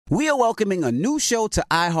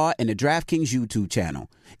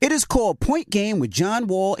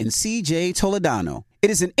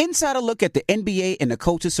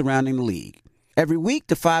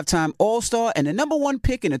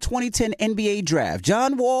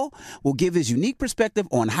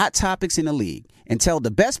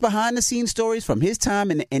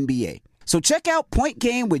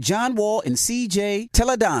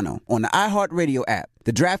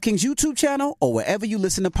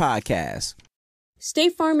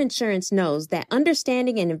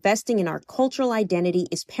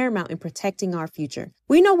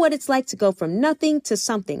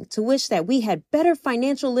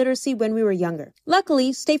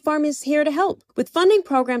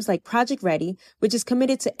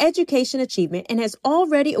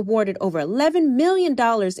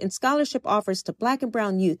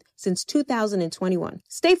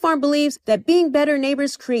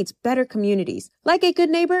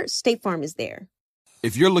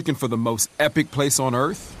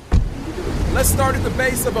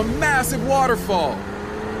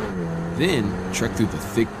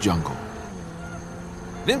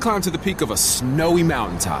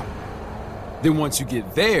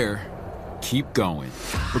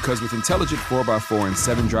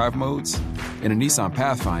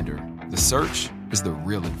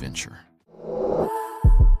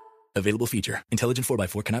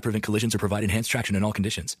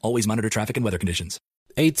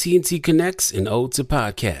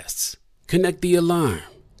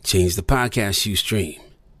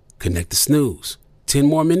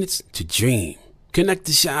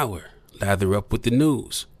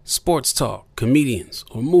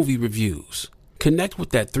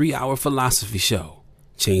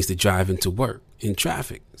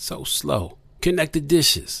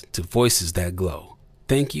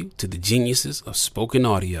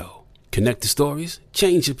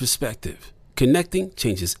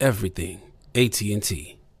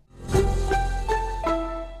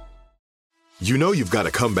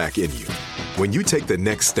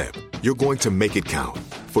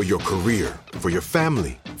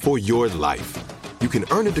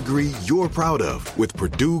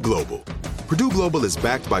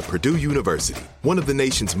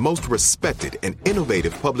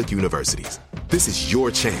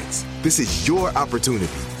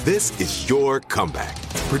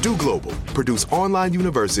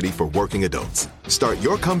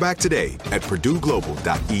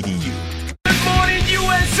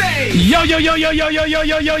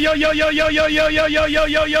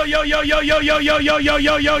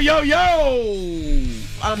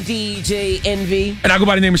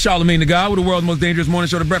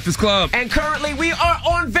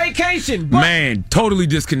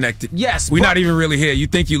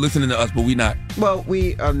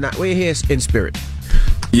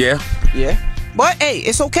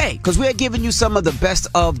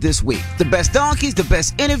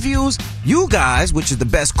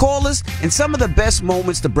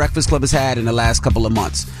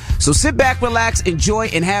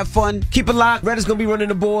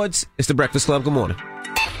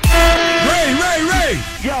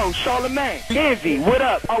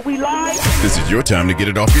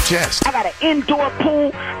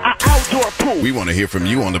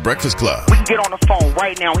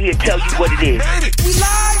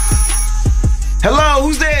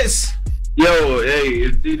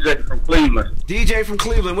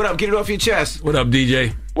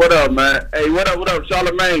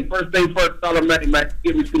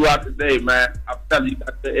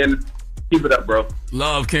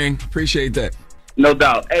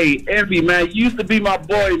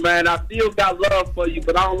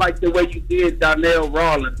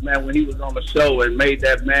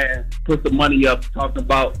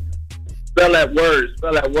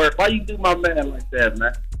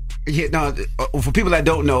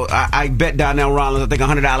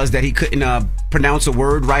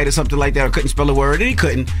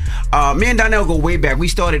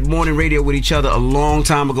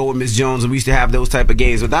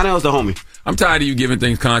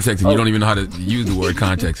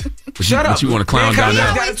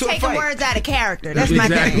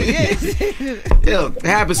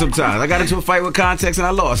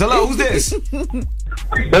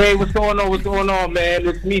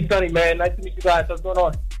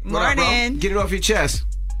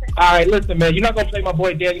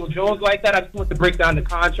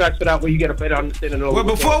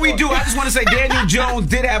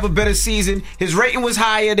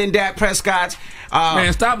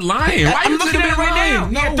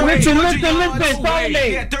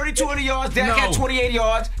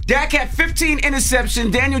Dak had 15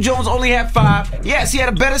 interceptions. Daniel Jones only had 5. Yes, he had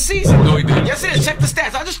a better season. No, he didn't. Yes, it is. Check the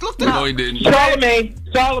stats. I just looked it up. No, he didn't. Charlemagne.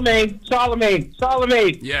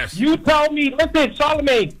 Yes. You tell me. Listen,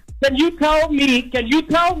 Charlemagne. Can you tell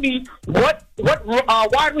me what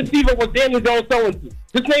wide receiver was Daniel Jones throwing to?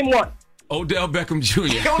 Just name one. Odell Beckham Jr.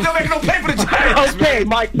 Odell Beckham don't play for the Giants. Okay,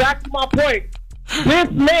 Mike, back to my point.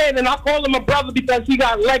 This man, and I call him a brother because he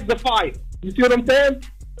got legs of fire. You see what I'm saying?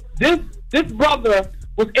 This brother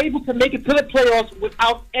was able to make it to the playoffs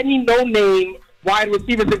without any no-name wide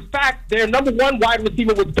receivers. In fact, their number one wide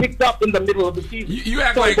receiver was picked up in the middle of the season. You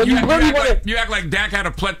act like Dak had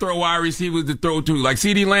a plethora of wide receivers to throw to. Like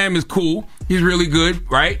CeeDee Lamb is cool. He's really good,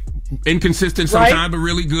 right? Inconsistent sometimes, but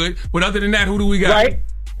really good. But other than that, who do we got? Right.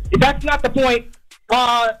 That's not the point.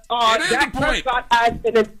 Dak Prescott has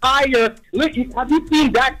an entire. Look, have you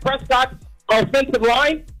seen Dak Prescott's offensive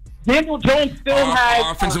line? Daniel Jones still has.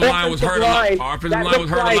 Our offensive line was hurt a lot. Our offensive line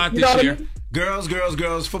was hurt a lot this year. Girls.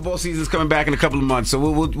 Football season's coming back in a couple of months, so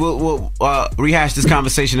we'll rehash this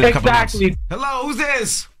conversation in a couple of months. Hello, who's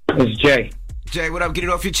this? It's Jay. Jay, what up? Get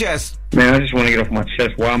it off your chest. Man, I just want to get off my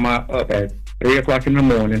chest. Why am I up at 3 o'clock in the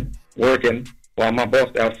morning working while my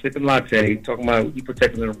boss out sipping latte, talking about you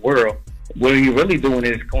protecting the world? What you're really doing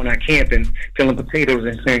is going out camping, peeling potatoes,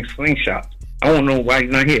 and playing slingshots. I don't know why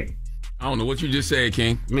he's not here. I don't know what you just said,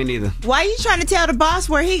 King. Me neither. Why are you trying to tell the boss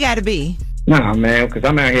where he got to be? Nah, man, because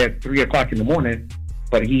I'm out here at 3 o'clock in the morning,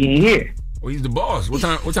 but he ain't here. Well, he's the boss. What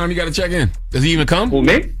time you got to check in? Does he even come? Who,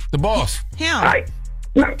 me? The boss. Him.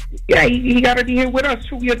 Yeah, he got to be here with us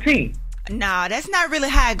through your team. No, that's not really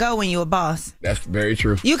how it go when you're a boss. That's very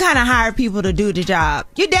true. You kind of hire people to do the job.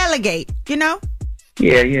 You delegate, you know?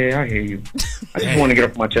 Yeah, I hear you. I just want to get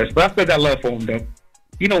off my chest. But I said that love for him, though.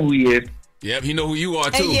 You know who he is. Yep, he know who you are,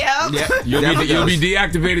 too. Yep. You'll be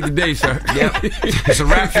deactivated today, sir. Yep. It's a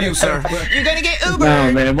wrap for you, sir. You're going to get Uber.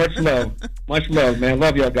 No, man. Much love, man.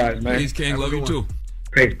 Love y'all guys, man. Please, King. Love you, too.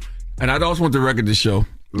 Hey. And I also want the record to show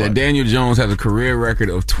that Daniel Jones has a career record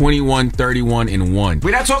of 21-31-1.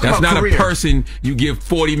 We're not talking about That's not career. a person you give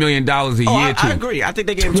 $40 million a year to. I agree. I think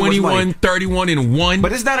they gave him 21-31-1.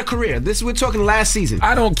 But it's not a career. We're talking last season.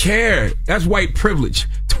 I don't care. That's white privilege.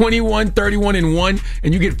 21-31-1,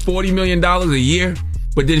 and you get $40 million a year.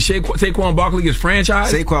 But then Saquon Barkley gets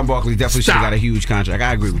franchised? Saquon Barkley definitely should have got a huge contract.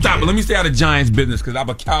 I agree with you. Stop it. Let me stay out of Giants business because I'm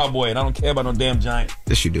a Cowboy and I don't care about no damn Giant.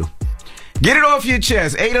 Yes, you do. Get it off your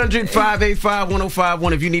chest.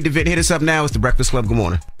 800-585-1051. If you need to vent, hit us up now. It's The Breakfast Club. Good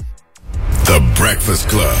morning. The Breakfast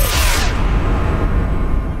Club.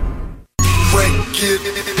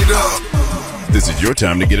 It up. This is your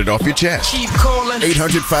time to get it off your chest. Keep calling.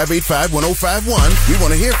 800-585-1051. We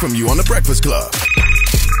want to hear from you on The Breakfast Club.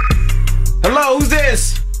 Hello, who's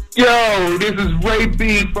this? Yo, this is Ray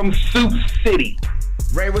B from Soup City.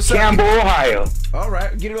 Ray, what's up? Campbell, Ohio. All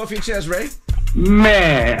right. Get it off your chest, Ray.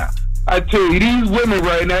 Man, I tell you, these women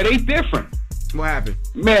right now, they different. What happened?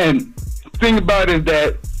 Man, the thing about it is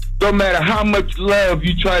that no matter how much love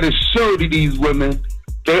you try to show to these women,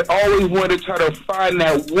 they always want to try to find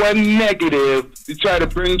that one negative to try to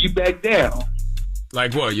bring you back down.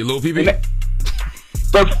 Like what? Your little pee-pee?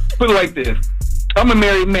 But put it like this. I'm a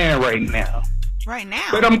married man right now. Right now?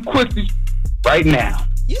 But I'm quick to... Right now.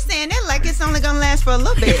 You saying that like it's only going to last for a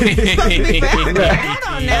little bit. It's supposed to be forever. Hold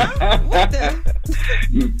on now. What the...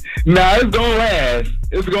 Nah, it's going to last.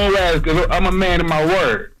 It's going to last because I'm a man of my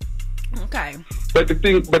word. Okay. But the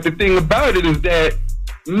thing about it is that,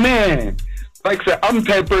 man, like I said, I'm the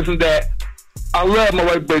type of person that I love my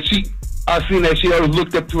wife, but I seen that she always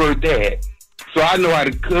looked up to her dad. So I know how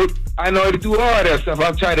to cook. I know how to do all that stuff.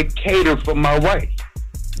 I try to cater for my wife.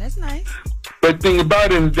 That's nice. But the thing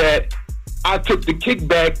about it is that I took the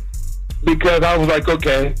kickback because I was like,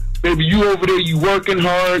 okay, baby, you over there, you working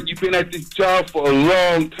hard. You've been at this job for a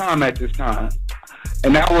long time at this time.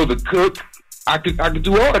 And I was a cook. I could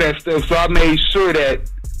do all that stuff. So I made sure that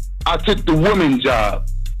I took the woman's job.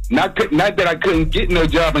 Not that I couldn't get no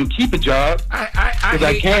job and keep a job.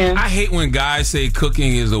 I hate when guys say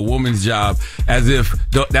cooking is a woman's job as if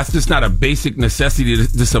that's just not a basic necessity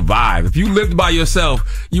to survive. If you lived by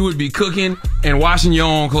yourself, you would be cooking and washing your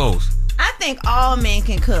own clothes. I think all men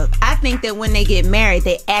can cook. I think that when they get married,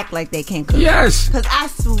 they act like they can cook. Yes. Because I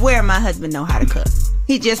swear my husband know how to cook.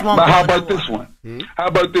 He just won't. But how about this one? How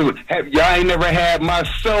about this one? Y'all ain't never had my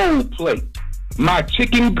soul plate. My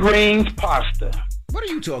chicken greens pasta. What are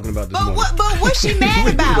you talking about this morning? But what's she mad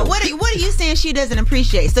what about? What are you saying she doesn't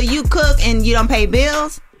appreciate? So you cook and you don't pay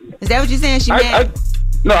bills? Is that what you're saying? She mad?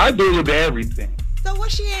 No, I do with everything. So what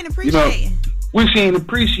she ain't appreciating? You know, what she ain't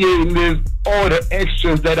appreciating is all the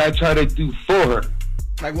extras that I try to do for her.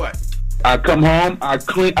 Like what? I come home, I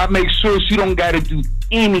clean, I make sure she don't got to do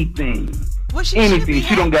anything. Well, she anything.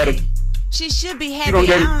 She don't got to. She should be happy.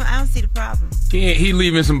 I don't see the problem. He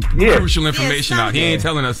leaving some crucial information out. He ain't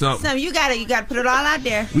telling us something. So you gotta put it all out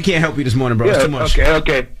there. We can't help you this morning, bro. It's too much.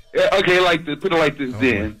 Okay. Like to put it like this.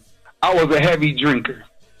 Then I was a heavy drinker,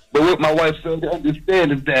 but what my wife failed to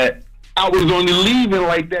understand is that I was only leaving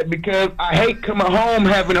like that because I hate coming home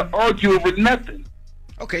having to argue over nothing.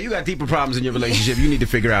 Okay, you got deeper problems in your relationship. You need to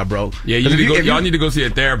figure out, bro. Yeah, y'all need to go see a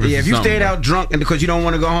therapist. Yeah, if you stayed out drunk and because you don't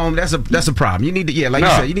want to go home, that's a problem. You need to, like you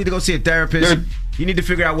said, you need to go see a therapist. You need to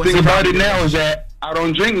figure out what's the thing about it now is that I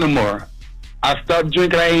don't drink no more. I stopped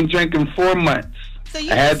drinking. I ain't drinking 4 months. So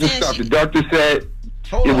you I had to stop. The doctor said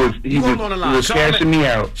he was cashing me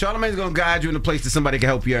out. Charlamagne's gonna guide you in a place that somebody can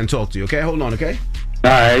help you and talk to you. Okay, hold on. Okay.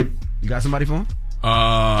 All right. You got somebody for him?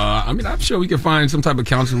 I mean, I'm sure we can find some type of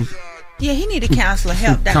counseling. Yeah, he need a counselor.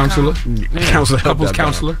 Help. Counselor. Counselor. Couples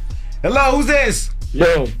counselor. Hello, who's this?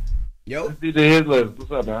 Yo. This DJ Hitler.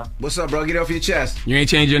 What's up, man? What's up, bro? Get off your chest. You ain't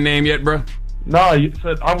changed your name yet, bro? No,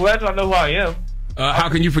 I'm glad y'all know who I am. How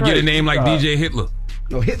can you forget a name like DJ Hitler?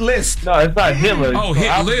 No, Hit List. No, it's not Hitler. Oh,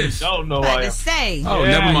 Hit List. Don't know who I am. Say. Oh,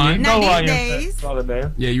 never mind. Not these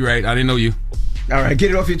days. Yeah, you're right. I didn't know you. All right,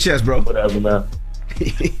 get it off your chest, bro. Whatever, man.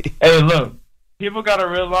 Hey, look. People gotta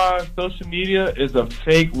realize social media is a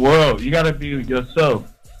fake world. You gotta be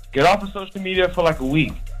yourself. Get off of social media for like a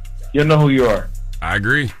week. You'll know who you are. I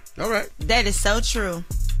agree. All right. That is so true. All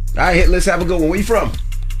right, Hit List, have a good one. Where you from?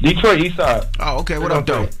 Detroit, East Side. Oh, okay. What up,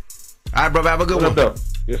 though? All right, brother, have a good one. What up, though?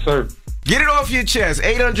 Yes, sir. Get it off your chest.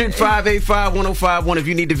 800-585-1051. If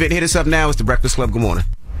you need to vent, hit us up now. It's The Breakfast Club. Good morning.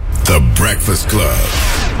 The Breakfast Club.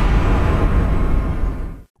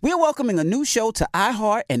 We're welcoming a new show to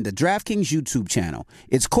iHeart and the DraftKings YouTube channel.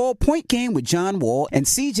 It's called Point Game with John Wall and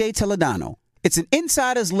CJ Toledano. It's an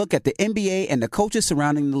insider's look at the NBA and the coaches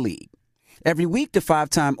surrounding the league. Every week, the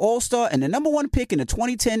 5-time All-Star and the number 1 pick in the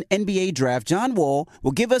 2010 NBA Draft, John Wall,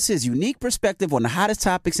 will give us his unique perspective on the hottest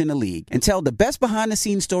topics in the league and tell the best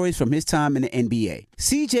behind-the-scenes stories from his time in the NBA.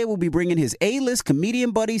 CJ will be bringing his A-list comedian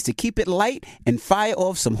buddies to keep it light and fire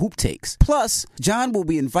off some hoop takes. Plus, John will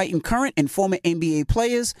be inviting current and former NBA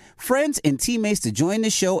players, friends, and teammates to join the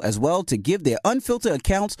show as well to give their unfiltered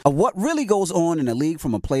accounts of what really goes on in the league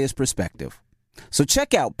from a player's perspective. So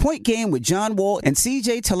check out Point Game with John Wall and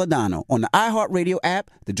CJ Toledano on the iHeartRadio app,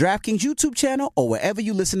 the DraftKings YouTube channel, or wherever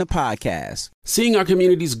you listen to podcasts. Seeing our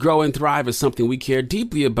communities grow and thrive is something we care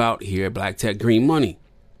deeply about here at Black Tech Green Money.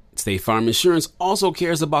 State Farm Insurance also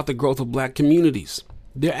cares about the growth of black communities.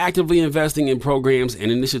 They're actively investing in programs and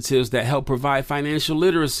initiatives that help provide financial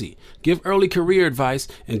literacy, give early career advice,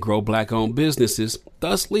 and grow black-owned businesses,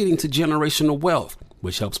 thus leading to generational wealth,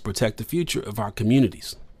 which helps protect the future of our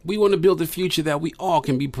communities. We want to build a future that we all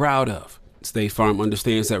can be proud of. State Farm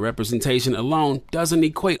understands that representation alone doesn't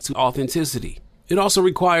equate to authenticity. It also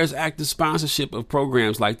requires active sponsorship of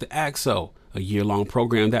programs like the AXO, a year-long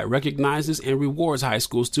program that recognizes and rewards high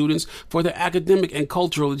school students for their academic and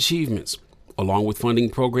cultural achievements, along with funding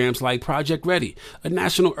programs like Project Ready, a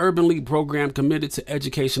National Urban League program committed to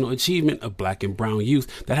educational achievement of black and brown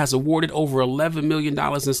youth that has awarded over $11 million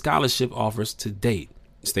in scholarship offers to date.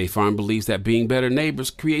 State Farm believes that being better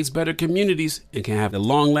neighbors creates better communities and can have a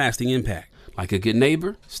long-lasting impact. Like a good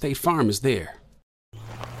neighbor, State Farm is there.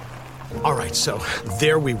 All right, so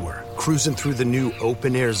there we were, cruising through the new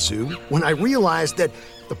open-air zoo, when I realized that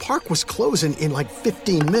the park was closing in like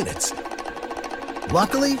 15 minutes.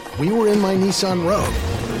 Luckily, we were in my Nissan Rogue.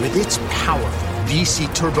 With its powerful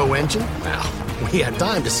VC turbo engine, well, we had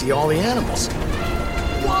time to see all the animals.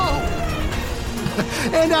 Whoa!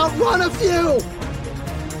 And outrun a few!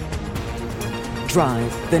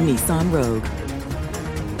 Drive the Nissan Rogue.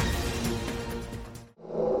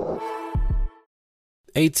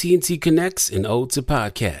 AT&T connects an ode to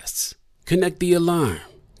podcasts. Connect the alarm.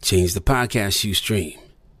 Change the podcast you stream.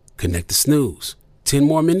 Connect the snooze. 10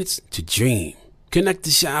 more minutes to dream. Connect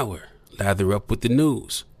the shower. Lather up with the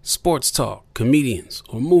news, sports talk, comedians,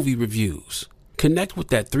 or movie reviews. Connect with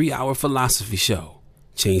that 3-hour philosophy show.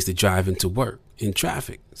 Change the drive into work in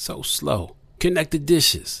traffic so slow. Connect the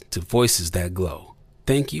dishes to voices that glow.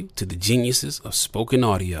 Thank you to the geniuses of spoken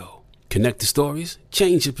audio. Connect the stories,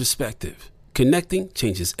 change your perspective. Connecting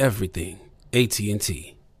changes everything.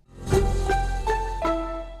 AT&T.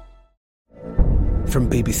 From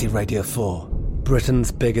BBC Radio 4,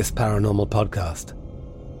 Britain's biggest paranormal podcast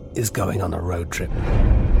is going on a road trip.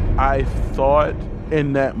 I thought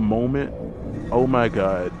in that moment, oh my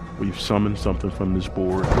God, we've summoned something from this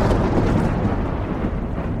board.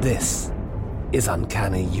 This is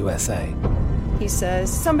Uncanny USA. He says,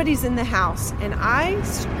 somebody's in the house, and I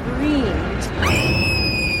screamed.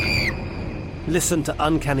 Listen to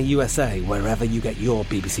Uncanny USA wherever you get your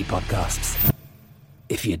BBC podcasts.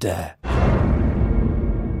 If you dare.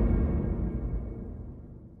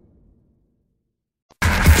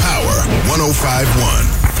 Power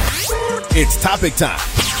 105.1. It's topic time.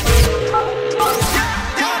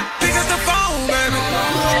 Pick up the phone, baby.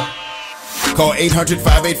 Call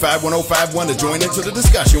 800-585-1051 to join into the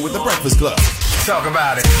discussion with the Breakfast Club. Talk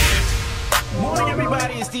about it. Morning,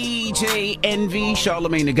 everybody. It's DJ Envy,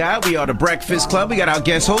 Charlamagne the Guy. We are the Breakfast Club. We got our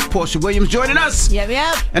guest host, Porsha Williams, joining us.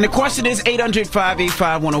 Yep. And the question is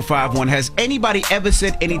 800-585-1051. Has anybody ever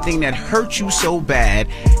said anything that hurt you so bad?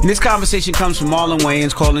 And this conversation comes from Marlon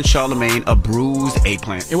Wayans calling Charlamagne a bruised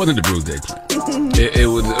eggplant. It wasn't a bruised eggplant. it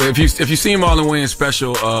was. If you see Marlon Wayans'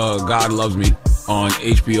 special, God Loves Me, on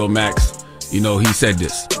HBO Max, you know he said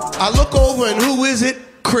this. I look over and who is it?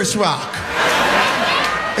 Chris Rock.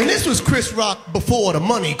 And this was Chris Rock before the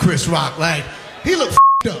money Chris Rock. Like, he looked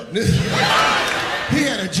f***ed up. He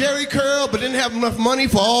had a jerry curl, but didn't have enough money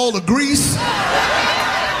for all the grease.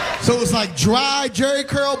 So it was like dry jerry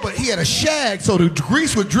curl, but he had a shag, so the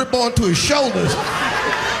grease would drip onto his shoulders.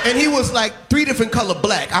 And he was like 3 different color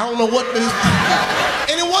black. I don't know what this.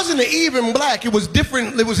 And it wasn't an even black. It was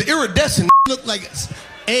different. It was iridescent. It looked like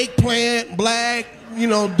eggplant, black,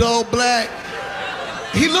 dull black.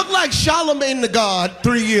 He looked like Charlamagne the God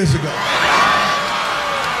 3 years ago.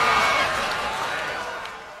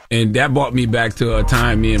 And that brought me back to a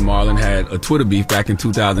time me and Marlon had a Twitter beef back in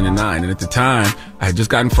 2009. And at the time, I had just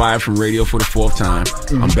gotten fired from radio for the 4th time.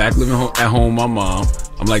 I'm back living at home with my mom.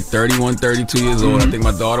 I'm like 31, 32 years old. I think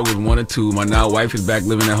my daughter was 1 or 2. My now wife is back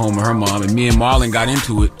living at home with her mom. And me and Marlon got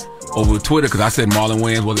into it over Twitter because I said Marlon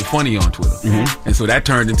Wayans wasn't funny on Twitter. And so that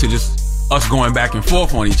turned into just us going back and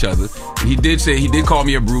forth on each other. And he did call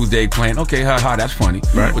me a bruised eggplant. Okay, that's funny.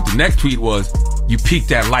 Right. But the next tweet was, you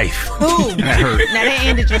peaked at life. Ooh. That hurt. Now that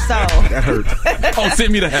ended your soul. That hurt. Oh,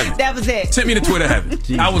 send me to heaven. That was it. Send me to Twitter heaven.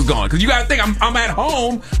 I was gone. Because you got to think, I'm at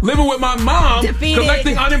home, living with my mom, defeated,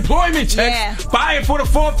 collecting unemployment checks, fired for the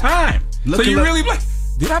 4th time. So you really like,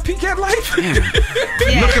 did I peak at life?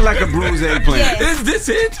 Looking like a bruised eggplant. Yes. Is this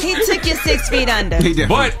it? He took you 6 feet under.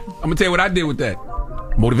 But I'm going to tell you what I did with that.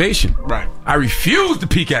 Motivation. Right. I refuse to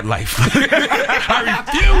peak at life. I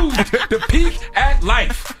refuse to peak at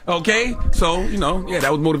life. Okay? So,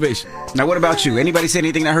 that was motivation. Now, what about you? Anybody say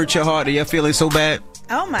anything that hurt your heart or you're feeling so bad?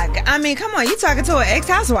 Oh, my God. I mean, come on. You talking to an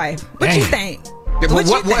ex-housewife. What you think? Yeah, but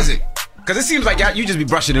what was it? Because it seems like you just be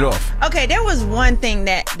brushing it off. Okay, there was one thing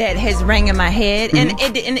that has rang in my head, and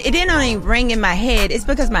it didn't only ring in my head. It's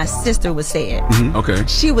because my sister would say it. Okay.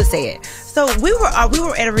 She would say it. So we were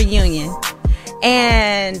at a reunion,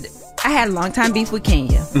 and I had a long time beef with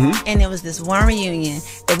Kenya, and there was this one reunion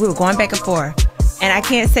that we were going back and forth, and I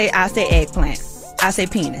say eggplant, I say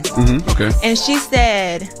penis. Okay. And she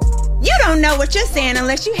said, "You don't know what you're saying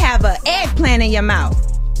unless you have an eggplant in your mouth."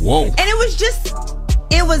 Whoa. And it was just.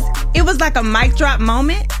 It was like a mic drop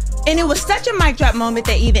moment, and it was such a mic drop moment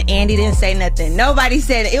that even Andy didn't say nothing. Nobody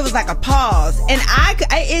said it. It was like a pause, and I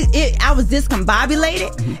was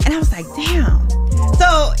discombobulated, and I was like, damn.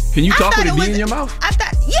 So can you talk with it being in your mouth? I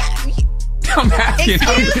thought, yeah. I'm asking.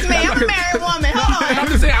 Excuse me, I'm a married woman. Hold on. I'm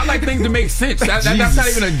just saying, I like things to make sense. That's not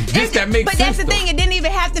even a diss that makes sense. But that's the thing; it didn't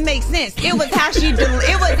even have to make sense. It was how she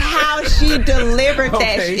delivered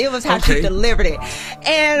that. It was how she delivered it.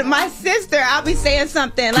 And my sister, I'll be saying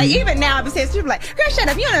something like, even now, I'll be saying, she'll be like, "Girl, shut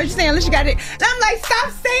up! You don't know what you're saying unless you got it." And I'm like,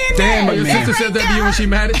 "Stop saying that." Damn, but your sister said that to you when she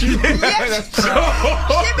mad at you.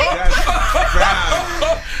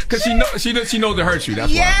 Because she knows it hurts you.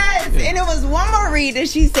 That's why. Yes, and it was one more read that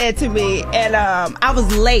she said to me, and I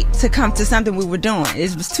was late to come to something we were doing.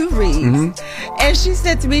 It was 2 reads, and she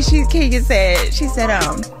said to me, she said,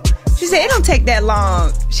 it don't take that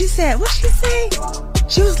long. She said, what she say?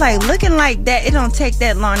 She was like, looking like that, it don't take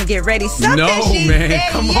that long to get ready. Something she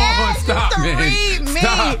said, come on, stop, man. Read me.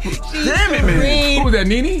 Stop. Damn it, man. Who was that,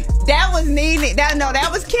 Nene? That was Nene. That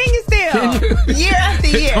was Kenya still. Year after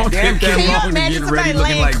year. Can you imagine somebody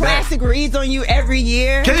laying classic reads on you every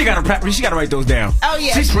year? Kenya got to write those down. Oh,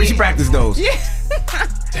 yeah. She practiced those. Yeah.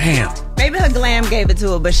 Damn. Maybe her glam gave it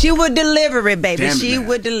to her, but she would deliver it, baby. She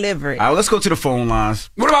would deliver it. All right, let's go to the phone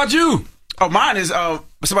lines. What about you? Oh, mine is,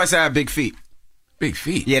 somebody said I have big feet. Big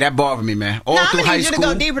feet? Yeah, that bothered me, man. All through high school. I'm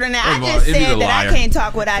going to need you to go deeper than that. I just said that I can't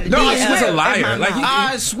talk without a No, he's a liar.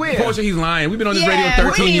 I swear. Porsha, he's lying. We've been on this radio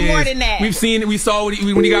 13 years. More than that. We saw when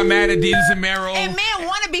he got mad at Desus and Mero. And men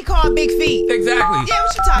want to be called big feet. Exactly. Yeah,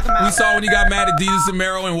 what you talking about? We saw when he got mad at Desus and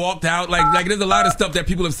Mero and walked out. Like there's a lot of stuff that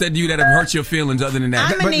people have said to you that have hurt your feelings other than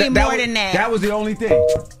that. I'm going to need more than that. That was the only thing.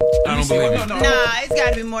 I don't believe it. Nah, it's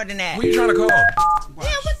got to be more than that. Who are you trying to call? Yeah,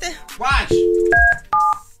 what the? Watch.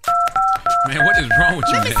 Man, what is wrong with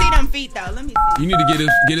you, Let me man? see them feet, though. Let me see. You need to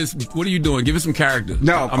get us. What are you doing? Give us some character.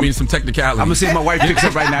 No, I mean some technicality. I'm gonna see if my wife picks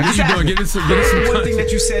up right now. What you doing? Give us some. One thing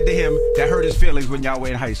that you said to him that hurt his feelings when y'all were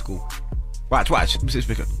in high school. Watch. Let me see if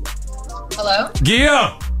pick up. Hello?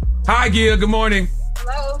 Gia. Hi, Gia. Good morning.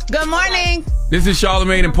 Hello? Good morning. This is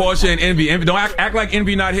Charlamagne and Porsha and Envy. Envy, don't act like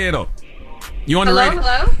Envy not here though. You on the radio?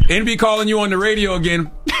 Hello? Envy calling you on the radio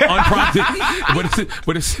again, unprompted.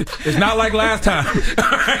 but it's not like last time.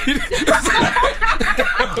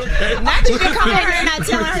 Not you can come over and not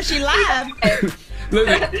telling her she lied.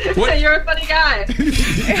 Listen, You're a funny guy.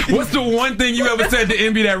 What's the one thing you ever said to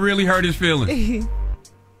Envy that really hurt his feelings?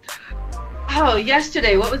 Oh,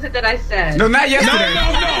 yesterday. What was it that I said? No, not yesterday. No.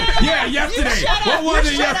 Yeah, yesterday. What was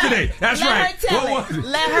it yesterday? That's right. What was it?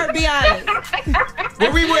 Let her be honest.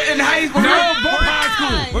 When we were in high school. No, both high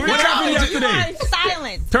school. What happened yesterday?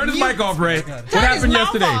 Silent. Turn his mic off, Ray. What happened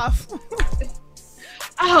yesterday?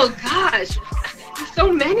 Oh, gosh. There's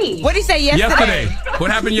so many. What did he say yesterday?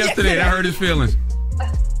 What happened yesterday that hurt his feelings?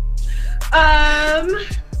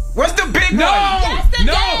 What's the big one? No!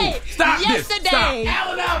 Stop this! Yesterday.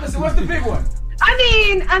 Stop. What's the big one?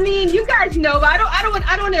 I mean, you guys know, but I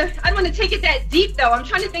don't want to take it that deep though. I'm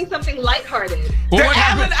trying to think something lighthearted. Well, what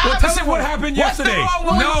happened yesterday?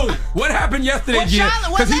 No, what happened yesterday, Gia?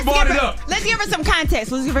 Because he brought it up. Let's give her some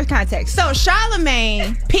context. So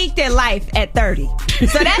Charlamagne peaked at life at 30.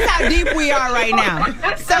 So that's how deep we are right now.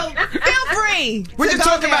 So feel free. We're just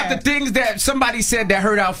talking about the things that somebody said that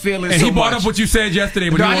hurt our feelings. And so he brought much. up what you said yesterday,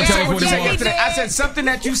 but you won't tell us what it was. Yesterday. I said something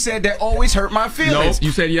that you said that always hurt my feelings. No,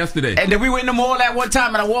 you said yesterday. And then we went in the mall at one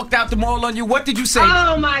time, and I walked out the mall on you. What did you say?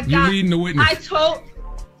 Oh my God! You leading the witness.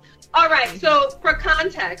 All right. So for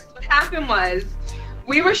context, what happened was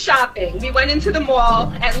we were shopping. We went into the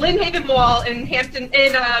mall at Lynn Haven Mall in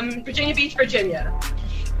Virginia Beach, Virginia,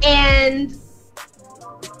 and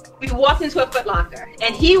we walked into a Foot Locker,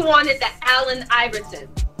 and he wanted the Allen Iverson.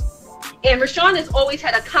 And Rashawn has always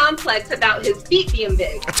had a complex about his feet being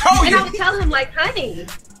big. And I would tell him, like, honey,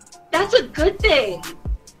 that's a good thing.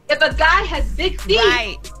 If a guy has big feet,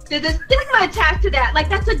 there's a stigma attached to that. Like,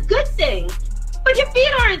 that's a good thing. But your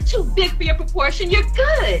feet aren't too big for your proportion. You're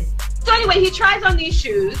good. So anyway, he tries on these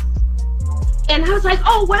shoes. And I was like,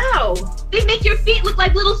 oh, wow. They make your feet look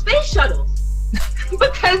like little space shuttles.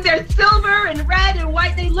 Because they're silver and red and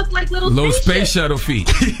white. They look like little space shuttle feet.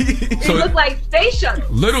 They look like space shuttles.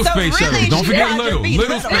 Little space shuttles. Don't forget little.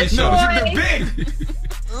 Little space shuttles. Big.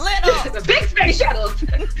 Little. Big space shuttles.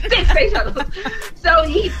 Big space shuttles. So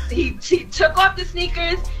he took off the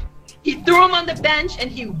sneakers, he threw them on the bench, and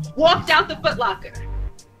he walked out the Foot Locker.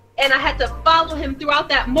 And I had to follow him throughout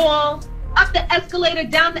that mall, up the escalator,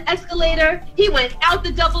 down the escalator. He went out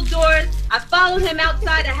the double doors. I followed him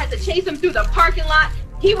outside. I had to chase him through the parking lot.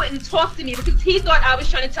 He wouldn't talk to me because he thought I was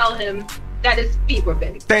trying to tell him that his feet were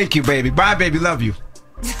big. Thank you, baby. Bye, baby. Love you.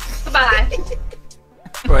 Bye.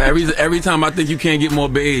 Bro, every time I think you can't get more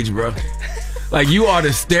beige, bro. Like you are a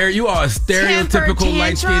stereotypical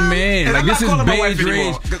light skinned man. And like this is beige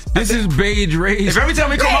rage. This is beige rage. If every time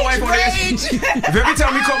we call my wife on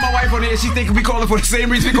air, she think we calling for the same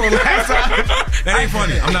reason we called last time. That ain't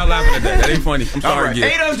funny. I'm not laughing at that. That ain't funny. I'm sorry.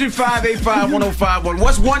 800-585-1051.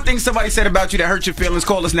 What's one thing somebody said about you that hurt your feelings?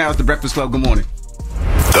 Call us now. It's The Breakfast Club. Good morning.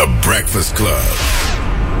 The Breakfast Club.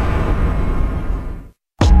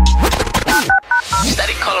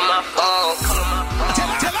 Steady calling my phone.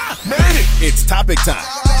 It's topic time.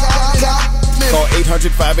 Call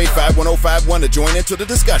 800-585-1051 to join into the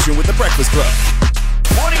discussion with The Breakfast Club.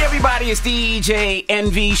 Morning, everybody. It's DJ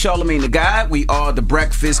Envy, Charlamagne the Guy. We are The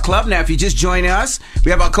Breakfast Club. Now, if you just join us,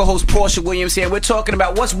 we have our co-host Porsha Williams here. We're talking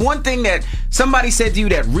about what's one thing that somebody said to you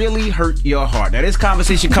that really hurt your heart. Now, this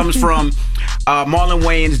conversation comes from Marlon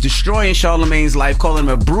Wayans destroying Charlamagne's life, calling him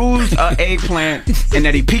a bruised eggplant, and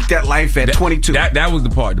that he peaked at life at 22. That was the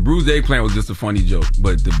part. The bruised eggplant was just a funny joke,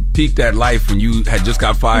 but the peaked at life when you had just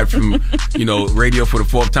got fired from, radio for the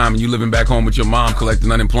fourth time, and you living back home with your mom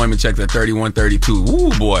collecting unemployment checks at 31, 32. Ooh,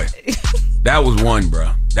 boy. That was one,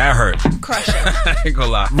 bro. That hurt. Crush it. I ain't gonna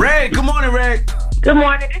lie. Red, good morning, Red. Good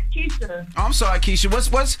morning, it's Keisha. Oh, I'm sorry, Keisha.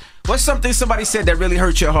 What's something somebody said that really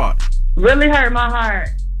hurt your heart? Really hurt my heart.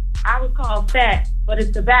 I was called fat, but it's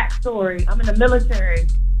the backstory. I'm in the military.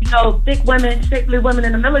 Thick women, shapely women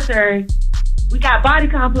in the military, we got body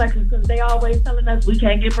complexes because they always telling us we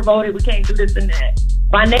can't get promoted, we can't do this and that.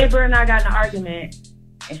 My neighbor and I got in an argument,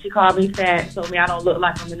 and she called me fat, told me I don't look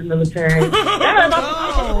like I'm in the military.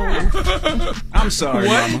 I'm sorry,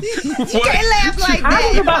 Mama. You can't laugh like that. I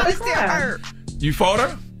was about to still hurt. You fought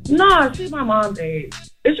her? No, she's my mom's age.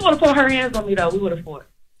 If she would have put her hands on me, though, we would have fought.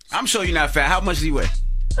 I'm sure you're not fat. How much do you weigh?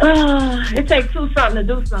 It takes two something to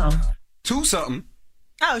do something. 2-something.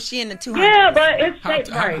 Oh, she in the 200. Yeah, but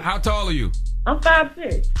it's right. How tall are you? I'm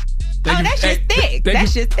 5'6". That's just thick.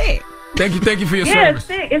 That's just thick. Thank you for your Yeah, service. it's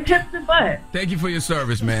thick. It's hips and butt. Thank you for your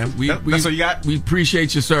service, man. That's all you got? We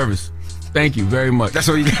appreciate your service. Thank you very much. That's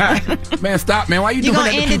all you got? Man, stop, man. Why you doing that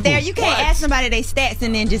to gonna end people? it there. You can't ask somebody their stats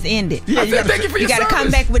and then just end it. Yeah, thank you for your You gotta service.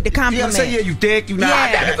 come back with the You compliment. gotta say, yeah, you thick, you not.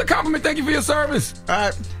 Yeah. That's a compliment. Thank you for your service. All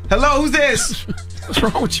right. Hello, who's this? What's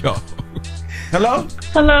wrong with y'all? Hello?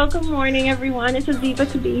 Hello, good morning, everyone. It's Aziza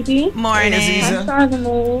Kabibi. Morning. Hey, Aziza. Hi,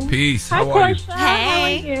 Charlamagne. Peace. Hi, How are you? Porsha. Hey. How are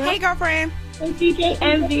you? Hey, girlfriend. Hey, DJ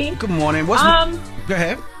Envy. Good morning. Go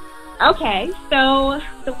ahead. Okay, so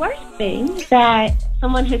the worst thing that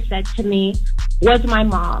someone has said to me was my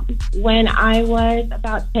mom. When I was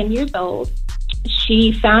about 10 years old,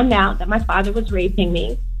 she found out that my father was raping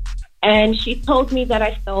me, and she told me that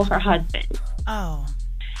I stole her husband. Oh.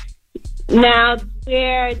 Now,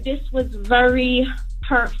 where this was very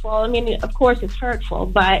hurtful, I mean, of course it's hurtful,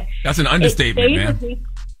 but... That's an understatement, man.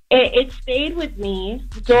 It stayed with me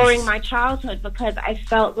during my childhood because I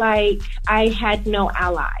felt like I had no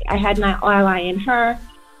ally. I had no ally in her.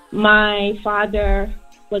 My father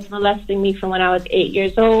was molesting me from when I was 8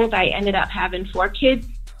 years old. I ended up having 4 kids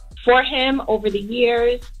for him over the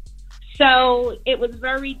years. So it was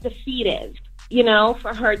very defeative,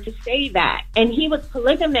 for her to say that. And he was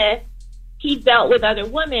polygamous. He dealt with other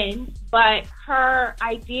women, but her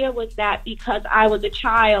idea was that because I was a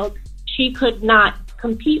child, she could not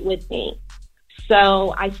compete with me.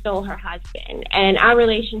 So I stole her husband. And our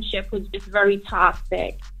relationship was just very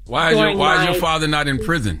toxic. Why is your father not in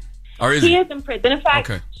prison? Or is he is in prison. In fact,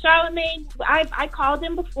 okay. Charlamagne, I called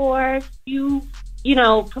him before you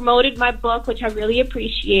promoted my book, which I really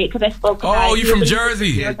appreciate because I spoke about it. Oh, you from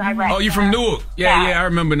Jersey? Oh, you from Newark? Yeah, I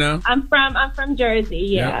remember now. I'm from Jersey,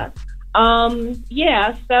 yeah.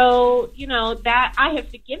 So, that I have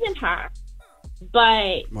forgiven her.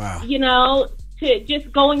 But, wow. To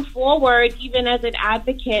just going forward, even as an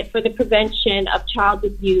advocate for the prevention of child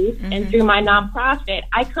abuse and through my nonprofit,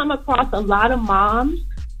 I come across a lot of moms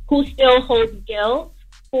who still hold guilt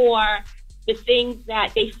for the things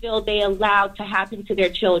that they feel they allowed to happen to their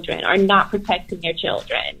children or not protecting their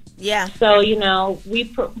children. Yeah. So,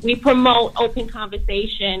 we promote open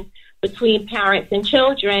conversation between parents and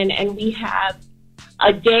children, and we have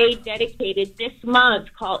a day dedicated this month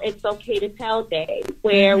called It's Okay to Tell Day,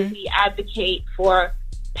 where we advocate for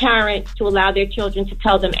parents to allow their children to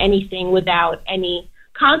tell them anything without any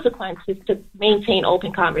consequences to maintain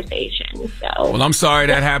open conversation. So, well, I'm sorry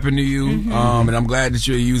that happened to you, and I'm glad that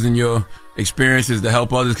you're using your experiences to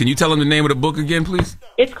help others. Can you tell them the name of the book again, please?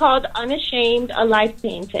 It's called Unashamed, A Life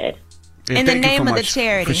Painted. And the name of the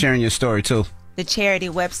charity. For sharing your story, too. The charity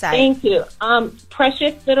website. Thank you.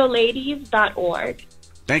 PreciousLittleLadies.org.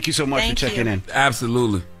 Thank you so much for checking in.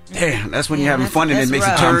 Absolutely. Damn, that's when you're having fun and it makes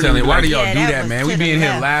it turn. I'm telling you, why do y'all do that, man? We be in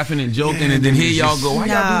here laughing and joking, and then here y'all go, why y'all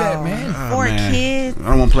do that, man? 4 kids. I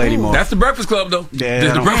don't want to play anymore. That's the Breakfast Club, though.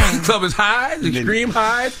 Yeah, the Breakfast Club is highs, extreme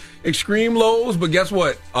highs, extreme lows, but guess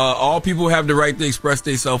what? All people have the right to express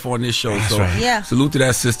themselves on this show. That's so right. Yeah. Salute to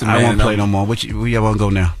that system, man. I won't play no more. Where y'all want to go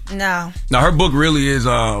now? No. Now, her book really is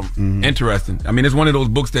interesting. I mean, it's one of those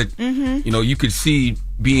books that, you could see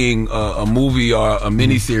being a movie or a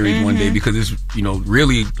miniseries one day because it's,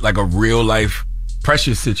 really like a real life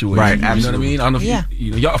Precious situation. Right, absolutely. You know what I mean? I don't know if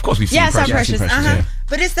you y'all, of course we've seen Precious. Yeah, Precious. Yeah.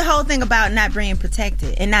 But it's the whole thing about not being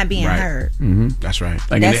protected and not being heard. Mm-hmm. That's right.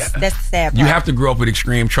 Like, that's the sad part. You have to grow up with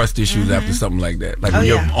extreme trust issues after something like that. Like when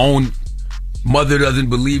your own mother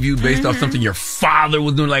doesn't believe you based off something your father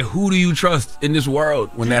was doing. Like, who do you trust in this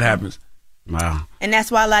world when that happens? Wow. And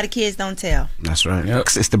that's why a lot of kids don't tell. That's right. Yep.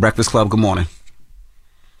 It's the Breakfast Club. Good morning.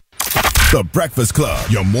 The Breakfast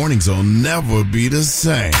Club. Your mornings will never be the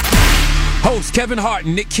same. Hosts Kevin Hart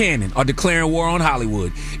and Nick Cannon are declaring war on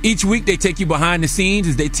Hollywood. Each week, they take you behind the scenes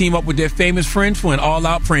as they team up with their famous friends for an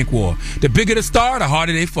all-out prank war. The bigger the star, the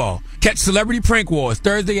harder they fall. Catch Celebrity Prank Wars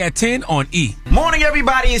Thursday at 10 on E! Morning,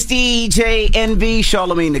 everybody. It's DJ NV,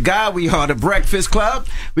 Charlamagne the Guy. We are the Breakfast Club.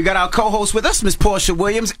 We got our co-host with us, Miss Porsha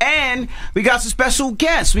Williams, and we got some special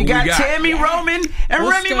guests. We got Tami, Roman, and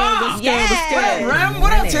Remy Ma. What's good? Rem,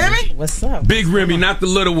 what up, Tami? What's up? Big Remy, not the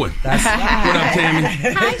little one. That's right. What up,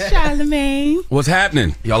 Tami? Hi, Charlamagne. What's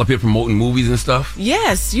happening? Y'all up here promoting movies and stuff?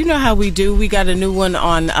 Yes, you know how we do. We got a new one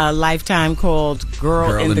on Lifetime called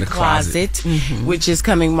Girl in the Closet, which is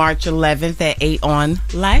coming March 11th at 8 on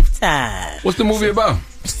Lifetime. What's the movie about?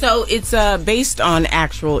 So it's based on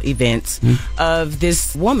actual events of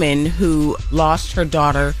this woman who lost her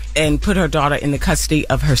daughter and put her daughter in the custody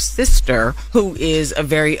of her sister, who is a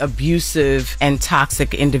very abusive and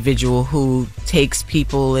toxic individual who takes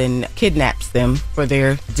people and kidnaps them for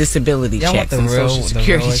their disability checks and social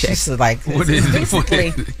security checks. What is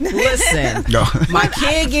it? Listen, my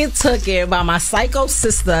kid get taken by my psycho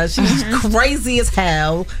sister. She's crazy as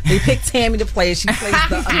hell. They picked Tami to play. She plays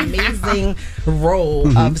the amazing role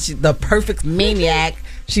of the perfect maniac.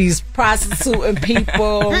 She's prostituting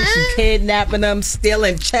people. She's kidnapping them,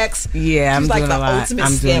 stealing checks. Yeah, she's I'm like doing the a lot. ultimate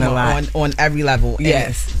I'm doing a lot. scammer on every level.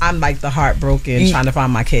 Yes. And I'm like the heartbroken trying to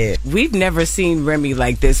find my kid. We've never seen Remy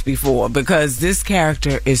like this before because this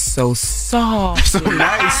character is so soft, so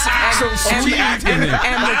nice, so sweet, and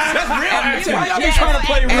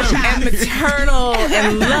maternal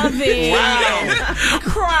and loving, and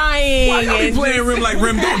crying. Why y'all be playing Rem like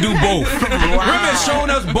Rem don't do both? Rem has shown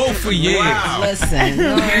us both for years. Listen,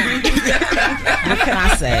 what can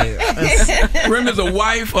I say? Rem is a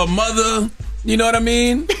wife, a mother. You know what I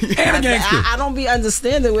mean? And a gangster. I don't be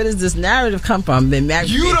understanding where does this narrative come from. Been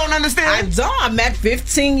married. You don't understand? I don't. I'm married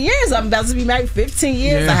 15 years. I'm about to be married 15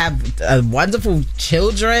 years. Yeah. I have wonderful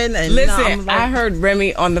children. And listen, I heard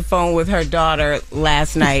Remy on the phone with her daughter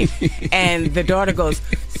last night, and the daughter goes,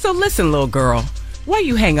 "So listen, little girl, why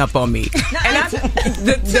you hang up on me?" And I to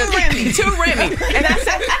Remy. And I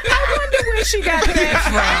said, I wonder where she got that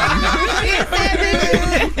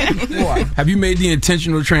from. Have you made the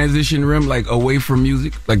intentional transition, Rem, like away from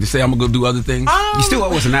music? Like to say I'm gonna go do other things? You still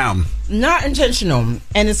owe us an album. Not intentional.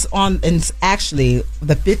 And it's actually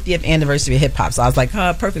the 50th anniversary of hip hop. So I was like,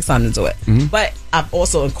 perfect time to do it. But I've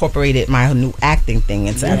also incorporated my new acting thing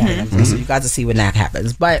into everything. So you got to see when that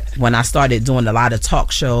happens. But when I started doing a lot of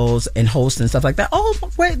talk shows and hosting stuff like that, oh,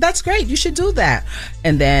 wait, that's great. You should do that.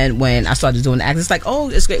 And then when I started doing acting, it's like, oh,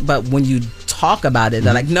 it's great. But when you talk about it,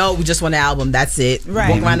 they're like, no, we just want an album. That's it. Right.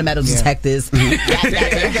 Walk around the metal detectives. Like,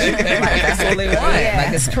 that's all they want.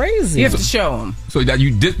 Like, it's crazy. You have to show them. So that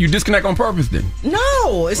you disconnect on purpose then?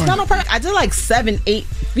 No, it's not on purpose. I did like 7-8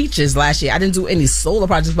 features last year. I didn't do any solo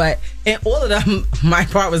projects, but in all of them, my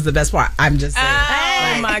part was the best part. I'm just saying.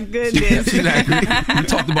 Oh my goodness. We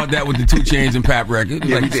talked about that with the 2 Chainz and Pap record.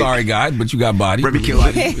 Yeah, like, sorry, God, but you got body. Remy killed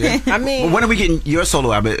it. Yeah. I mean, well, when are we getting your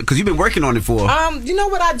solo album? Because you've been working on it for you know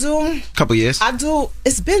what I do? couple years. I do.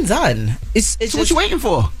 It's been done. It's so what you waiting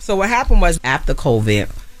for? So what happened was after COVID,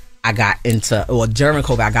 I got into, or during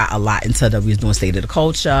COVID, I got a lot into we was doing State of the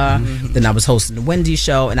Culture. Then I was hosting the Wendy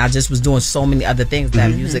show, and I just was doing so many other things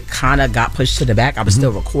that music kind of got pushed to the back. I was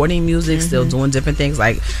still recording music, still doing different things.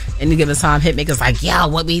 Like any given time, hitmakers like, yo,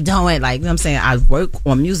 what we doing? Like, you know what I'm saying? I work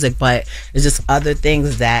on music, but it's just other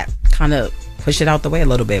things that kind of push it out the way a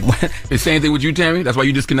little bit more. The same thing with you, Tami? That's why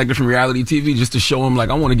you disconnected from reality TV, just to show them,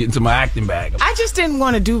 like, I want to get into my acting bag. I just didn't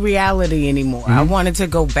want to do reality anymore. I wanted to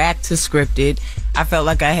go back to scripted. I felt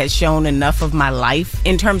like I had shown enough of my life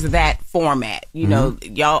in terms of that format. You know,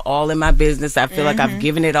 y'all all in my business. I feel like I've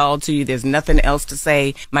given it all to you. There's nothing else to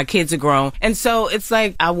say. My kids are grown. And so it's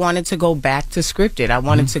like I wanted to go back to scripted. I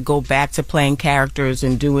wanted to go back to playing characters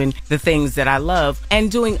and doing the things that I love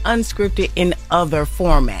and doing unscripted in other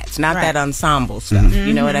formats, not that ensemble stuff.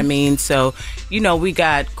 You know what I mean? So, you know, we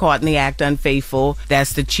got Caught in the Act Unfaithful.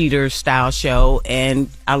 That's the cheater style show. And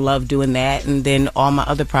I love doing that. And then all my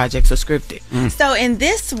other projects are scripted. So in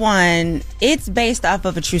this one, it's based off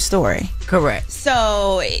of a true story. Correct.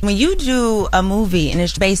 So when you do a movie and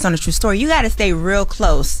it's based on a true story, you got to stay real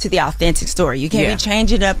close to the authentic story. You can't be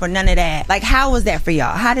changing it up or none of that. Like, how was that for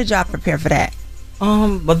y'all? How did y'all prepare for that?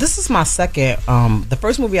 But this is my second. The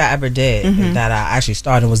first movie I ever did that I actually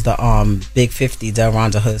started was the Big 50, the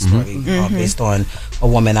Rhonda Hood story, based on a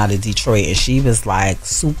woman out of Detroit, and she was like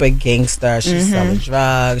super gangster. She's selling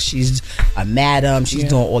drugs. She's a madam. She's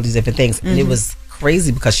doing all these different things, and it was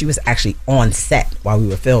crazy because she was actually on set while we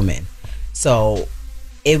were filming. So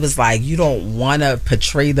it was like you don't want to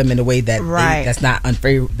portray them in a way that that's not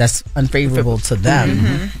unfavorable to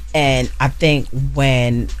them. And I think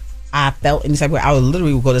when I felt any type of way, I would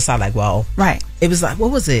literally go to the side like, well, it was like, what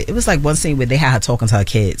was it? It was like one scene where they had her talking to her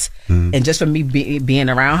kids, and just for me being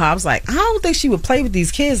around her, I was like, I don't think she would play with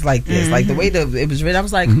these kids like this. Like the way that it was written, I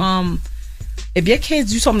was like, if your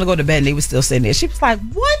kids, you told them to go to bed and they were still sitting there. She was like,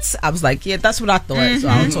 what? I was like, yeah, that's what I thought. So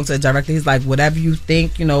I would talk to the director. He's like, whatever you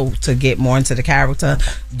think, you know, to get more into the character,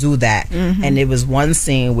 do that. And it was one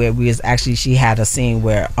scene where she had a scene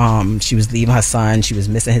where she was leaving her son, she was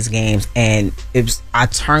missing his games, and I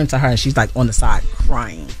turned to her and she's like on the side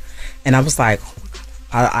crying. And I was like,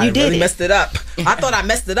 I really messed it up. I thought I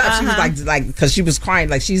messed it up. She was like, because she was crying.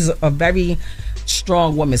 Like, she's a very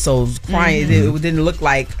strong woman, so crying, it didn't look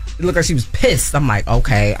like, it looked like she was pissed. I'm like,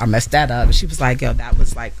 okay, I messed that up. And she was like, yo, that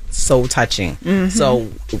was like so touching. So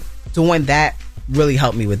doing that really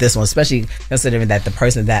helped me with this one, especially considering that the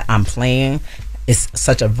person that I'm playing is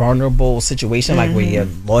such a vulnerable situation, like where you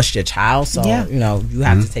lost your child. So, you know, you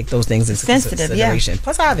have to take those things into consideration.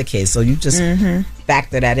 Plus, I have a kid, so you just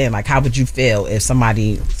factor that in. Like, how would you feel if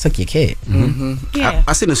somebody took your kid? Yeah.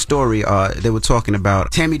 I seen a story, they were talking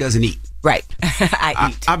about Tami doesn't eat. Right.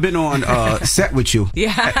 I eat. I've been on set with you.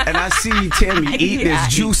 Yeah. And I see Tami eat. There's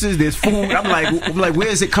juices, there's food. I'm like, where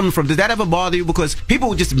is it coming from? Does that ever bother you? Because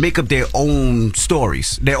people just make up their own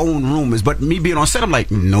stories, their own rumors. But me being on set, I'm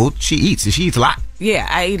like, no, she eats. And she eats a lot. Yeah,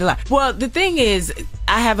 I eat a lot. Well, the thing is,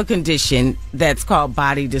 I have a condition that's called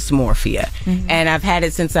body dysmorphia, and I've had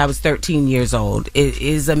it since I was 13 years old. It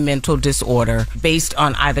is a mental disorder based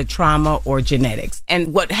on either trauma or genetics.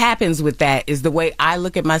 And what happens with that is the way I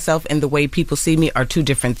look at myself and the way people see me are two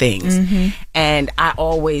different things. And I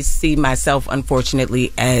always see myself,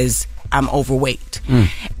 unfortunately, as I'm overweight.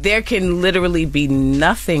 There can literally be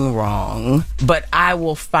nothing wrong, but I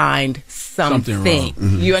will find something wrong.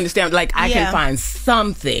 You understand? Like, I can find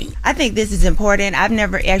something. I think this is important. I've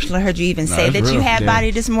never actually heard you even say that you have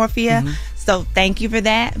body dysmorphia. So thank you for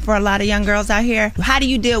that, for a lot of young girls out here. How do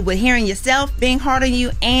you deal with hearing yourself being hard on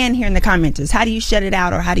you and hearing the commenters? How do you shut it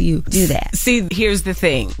out, or how do you do that? See, here's the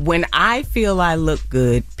thing. When I feel I look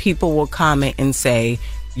good, people will comment and say,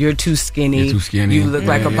 you're too skinny. You look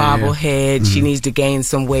like a bobblehead. She needs to gain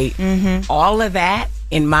some weight. All of that,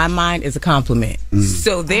 in my mind, is a compliment.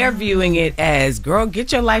 So they're viewing it as, girl,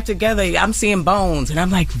 get your life together. I'm seeing bones. And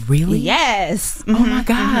I'm like, really? Yes. Oh my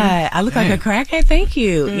God. I look like a crackhead? Thank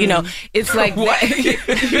you. You know, it's like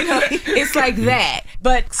that. You know, it's like that.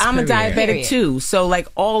 But I'm a diabetic too. So like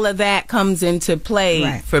all of that comes into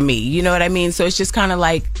play for me. You know what I mean? So it's just kind of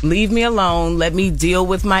like, leave me alone. Let me deal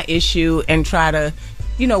with my issue and try to,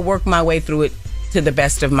 you know, work my way through it to the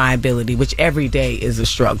best of my ability, which every day is a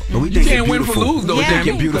struggle. But we think you can't win for lose, though. We think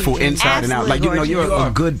you're beautiful inside and out. Like, you know, you're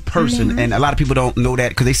a good person, and a lot of people don't know that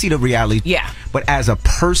because they see the reality. Yeah. But as a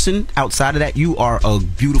person outside of that, you are a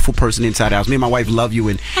beautiful person inside out. Me and my wife love you,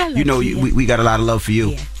 and you know, we got a lot of love for you.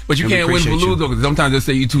 Yeah. But you can't win for lose, though, because sometimes they'll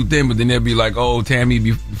say you too thin, but then they'll be like, oh, Tami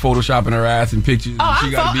be photoshopping her ass in pictures. Oh,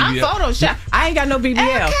 she got I'm Photoshop. I ain't got no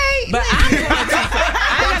BBL. Okay. But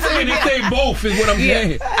I'm they say both is what I'm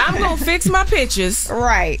saying. I'm going to fix my pictures.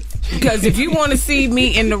 Right. Because if you want to see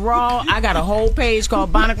me in the raw, I got a whole page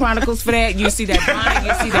called Bonnet Chronicles for that. You see that bonnet,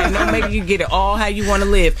 you see that no makeup, you get it all how you want to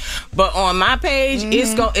live. But on my page,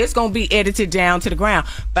 it's gonna be edited down to the ground.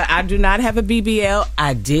 But I do not have a BBL.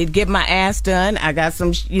 I did get my ass done. I got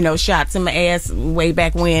some, you know, shots in my ass way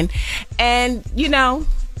back when, and you know.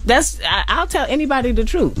 I'll tell anybody the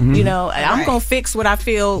truth. You know, I'm gonna fix what I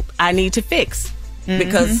feel I need to fix.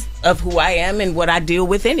 Because of who I am and what I deal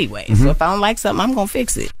with anyway. So if I don't like something, I'm going to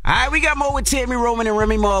fix it. All right, we got more with Tami Roman and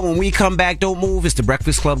Remy Ma. When we come back, don't move. It's The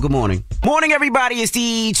Breakfast Club. Good morning. Morning, everybody. It's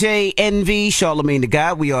DJ NV, Charlamagne the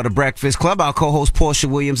God. We are The Breakfast Club. Our co-host Porsha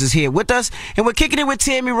Williams is here with us. And we're kicking it with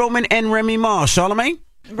Tami Roman and Remy Ma. Charlamagne?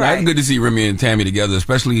 Right. It's good to see Remy and Tami together,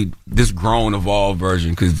 especially this grown, evolved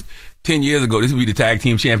version, because 10 years ago, this would be the tag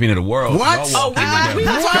team champion of the world. What? Oh, we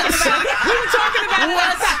were talking about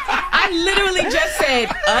us. I literally just said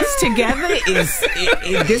us together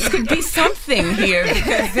this could be something here,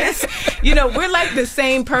 because this, you know, we're like the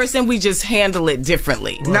same person, we just handle it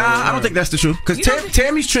differently. Nah, I don't think that's the truth. Because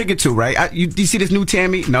Tammy's triggered too, right? You see this new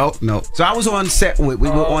Tami? No. So I was on set with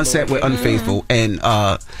Unfaithful, and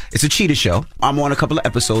it's a cheetah show. I'm on a couple of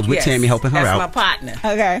episodes with Tami helping her out. That's my partner.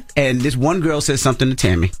 Okay. And this one girl says something to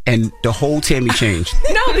Tami, and the whole Tami changed.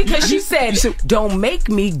 No, because she said, don't make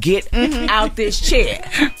me get out this chair.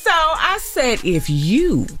 So I said, if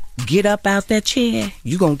you get up out that chair,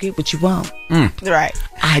 you gonna get what you want. Right.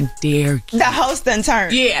 I dare you. The host done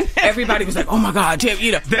turned. Yeah. Everybody was like, oh my God, Tim,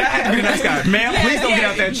 you know. Ma'am, please don't get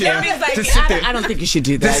out that chair. Like, Just sit there. I don't think you should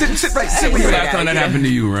do that. Sit When was the last time that happened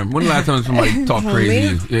to you, Rem? When was the last time somebody talked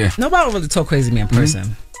crazy to you? Yeah. Nobody really talk crazy to me in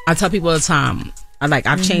person. I tell people all the time,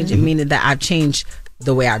 I've changed it, meaning that I've changed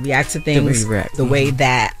the way I react to things, the way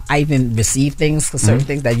that I even receive things, because certain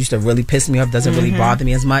things that used to really piss me off doesn't really bother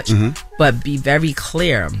me as much. But be very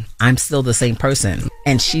clear, I'm still the same person.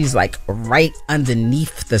 And she's like right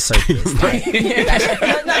underneath the surface. Like,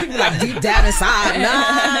 not even like deep down inside. It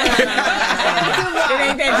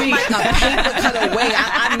ain't that deep. I'm like a paper cut away.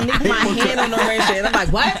 I nick my hand on the razor and I'm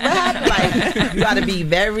like, what happened? Like, you gotta be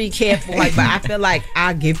very careful. Like, but I feel like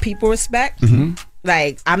I give people respect.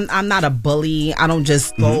 Like, I'm not a bully. I don't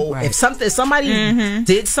just go if somebody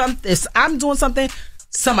did something, if I'm doing something,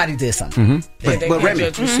 somebody did something. But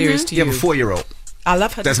Remy, serious to you have a 4-year-old. I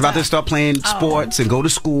love her. That's about to start playing sports and go to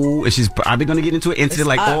school, and she's probably going to get into an incident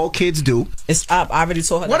like all kids do. It's up. I already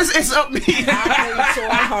told her. What does it's up mean? I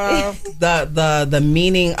already told her the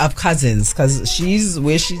meaning of cousins, because she's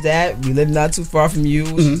where she's at. We live not too far from you.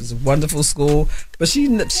 She's a wonderful school, but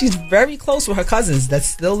she's very close with her cousins that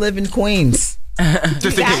still live in Queens.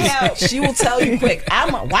 Just in case. She will tell you quick.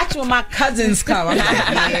 I'm watching when my cousins come. I'm like,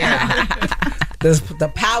 yeah.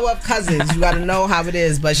 The power of cousins, you got to know how it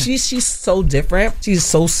is. But she's so different. She's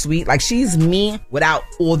so sweet. Like, she's me without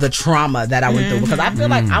all the trauma that I went through. Because I feel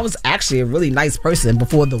like I was actually a really nice person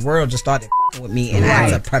before the world just started with me, and I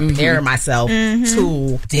had to prepare myself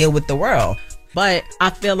to deal with the world. But I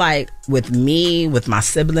feel like with me, with my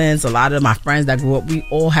siblings, a lot of my friends that grew up, we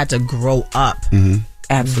all had to grow up.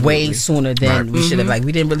 Way sooner than we should have. Like,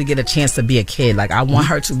 we didn't really get a chance to be a kid. Like, I want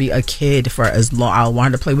her to be a kid for as long. I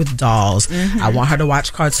want her to play with dolls. I want her to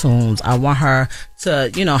watch cartoons. I want her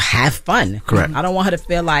to, have fun. Correct. I don't want her to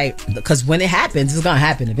feel like, because when it happens, it's gonna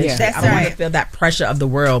happen eventually. I don't want her to feel that pressure of the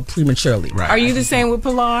world prematurely. Are you the same with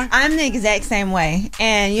Pilar? I'm the exact same way.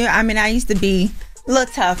 And I used to be a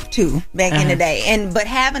little tough too back in the day, but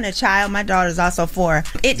having a child, my daughter's also 4,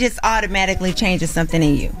 it just automatically changes something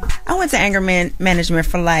in you. I went to anger management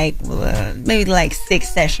for maybe 6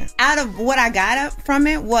 sessions. Out of what I got up from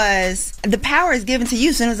it was the power is given to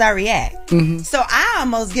you as soon as I react. So I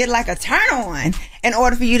almost get like a turn on in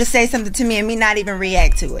order for you to say something to me and me not even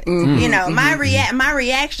react to it. My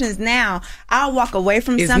reactions now, I'll walk away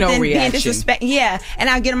from something being disrespect. Yeah, and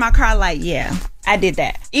I'll get in my car like, yeah, I did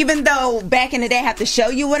that. Even though back in the day I have to show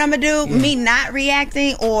you what I'm gonna do, me not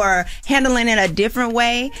reacting or handling it a different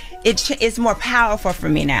way, it's more powerful for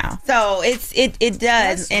me now. So it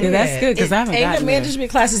does. That's good, because I haven't gotten anger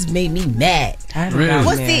management classes made me mad. I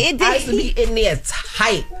used to be in there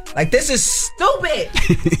tight. Like, this is stupid.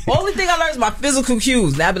 Only thing I learned is my physical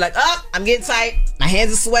cues. Now I'd be like, I'm getting tight. My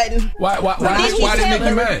hands are sweating. Why did it make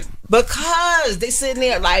you mad? Because they sitting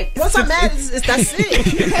there like, once I'm mad, that's it. That's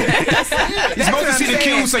it. You're supposed to see the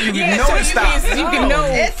cues so you can know to stop. You can know.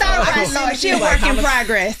 It's all right, Lord. She's a work in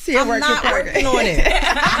progress. I'm not working on it.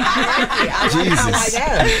 Jesus.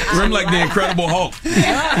 Rem like the Incredible Hulk.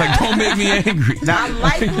 Like, don't make me angry. Now,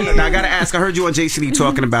 I got to ask, I heard you on JCD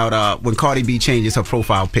talking about when Cardi B changes her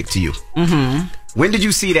profile pic to you. When did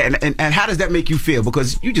you see that, and how does that make you feel?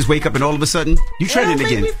 Because you just wake up and all of a sudden you trending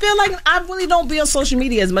again. It makes me feel like I really don't be on social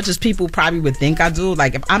media as much as people probably would think I do.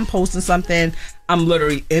 Like, if I'm posting something, I'm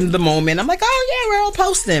literally in the moment. I'm like, oh yeah, we're all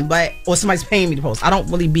posting, or somebody's paying me to post. I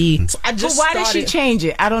don't really be. So I just. But why did she change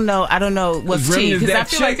it? I don't know what's tea, because I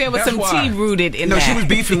feel like there was some tea rooted in that. No, she was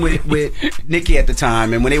beefing with Nikki at the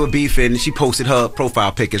time, and when they were beefing, she posted her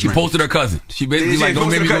profile pic as She posted her cousin. She basically don't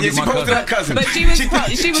make me go get my cousin. She posted her cousin. But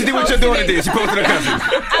she did what your daughter did. She posted her cousin.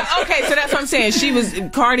 Okay, so that's what I'm saying.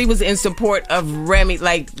 Cardi was in support of Remy.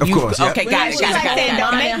 Like, of course. Yeah. Okay, got it.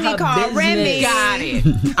 Don't make me call Remy. Got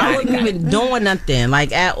it. I wasn't even doing nothing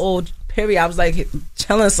like at all. Period. I was like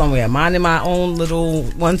chilling somewhere, minding my own little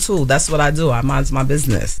one too. That's what I do. I mind my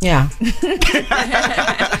business. Yeah.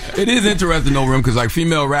 It is interesting though, Rim, because like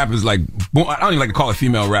female rap is like, I don't even like to call it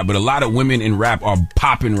female rap, but a lot of women in rap are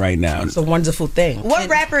popping right now. It's a wonderful thing. What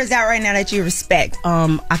rapper is out right now that you respect?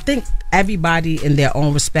 I think everybody in their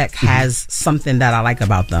own respect has something that I like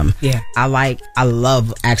about them. Yeah. I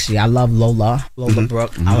love Lola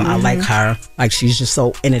Brooke. I like her. Like, she's just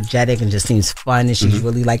so energetic and just seems fun, and she's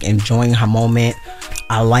really like enjoying her moment.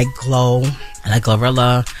 I like Glow. I like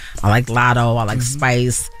Glorilla. I like Lotto. I like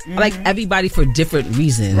Spice. I like everybody for different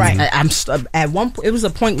reasons. Right. At one point, it was a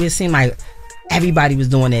point where it seemed like everybody was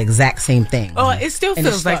doing the exact same thing. Oh, it still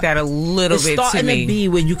feels like that a little bit to me. It's starting to be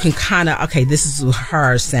where you can kind of, okay, this is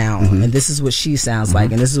her sound, and this is what she sounds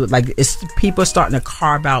like, and this is what, like, it's people are starting to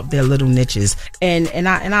carve out their little niches, and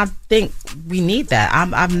I think we need that.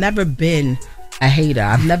 I've never been a hater.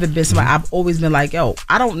 I've never been somebody. I've always been like, yo,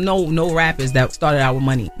 I don't know no rappers that started out with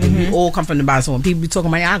money. And we all come from the bottom. So when people be talking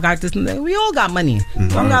about, I got this, we all got money. Some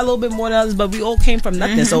got a little bit more than others, but we all came from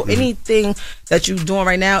nothing. So anything that you're doing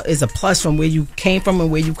right now is a plus from where you came from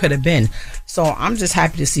and where you could have been. So I'm just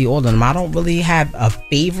happy to see all of them. I don't really have a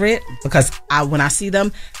favorite, because when I see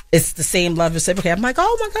them, it's the same love reciprocate. I'm like,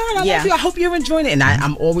 oh my God, I love you. I hope you're enjoying it. And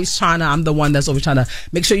I'm the one that's always trying to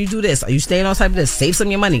make sure you do this. Are you staying on top of this? Save some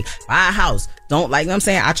of your money. Buy a house. Don't, like, you know what I'm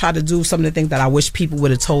saying? I try to do some of the things that I wish people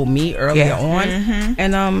would have told me earlier on.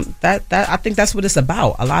 And that I think that's what it's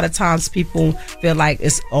about. A lot of times people feel like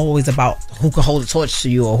it's always about who can hold the torch to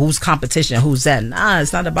you, or who's competition, who's that. Nah,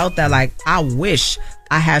 it's not about that. Like, I wish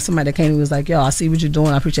I had somebody that came and was like, yo, I see what you're doing.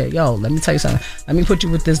 I appreciate it. Yo, let me tell you something. Let me put you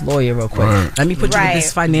with this lawyer real quick. Right. Let me put you with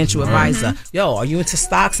this financial advisor. Mm-hmm. Yo, are you into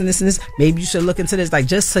stocks and this and this? Maybe you should look into this. Like,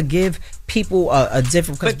 just to give people a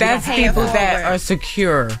different... But that's people that are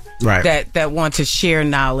secure, that want to share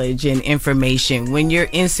knowledge and information. When you're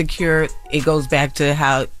insecure, it goes back to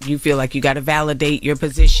how you feel like you got to validate your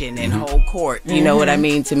position and hold court. You know what I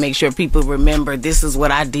mean? To make sure people remember, this is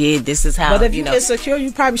what I did, this is how... But if you're insecure,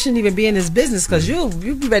 you probably shouldn't even be in this business, because you'll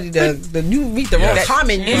be ready to you meet the wrong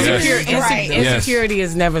common. Insecurity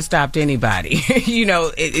has never stopped anybody. You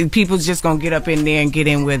know, people's just gonna get up in there and get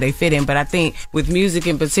in where they fit in. But I think with music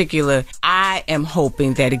in particular, I am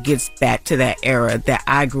hoping that it gets back to that era that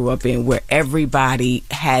I grew up in, where everybody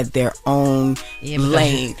had their own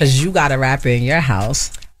lane. Because you got a rapper in your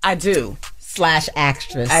house. I do. /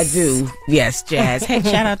 actress. I do. Yes, Jazz. Hey,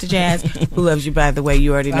 shout out to Jazz, who loves you, by the way.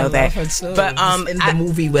 You already know that. Love her too. But in the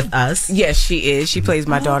movie with us. Yes, she is. She plays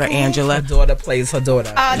my daughter Angela. Her daughter plays her daughter.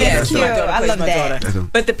 Oh, that's cute. I love that.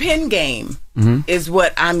 But the pen game is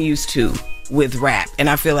what I'm used to with rap, and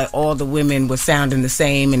I feel like all the women were sounding the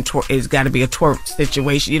same, and it's got to be a twerk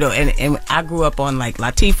situation, you know. And I grew up on like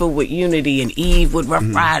Latifah with Unity and Eve with Rough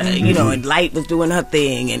Rider, you know, and Light was doing her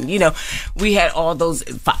thing, and you know, we had all those.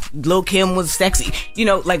 Lil' Kim was sexy, you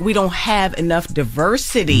know. Like, we don't have enough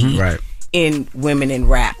diversity in women in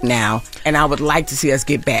rap now, and I would like to see us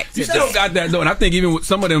get back to You still got that though, and I think even with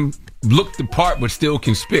some of them look the part but still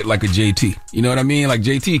can spit like a JT. You know what I mean? Like,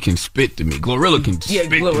 JT can spit to me. Glorilla can spit to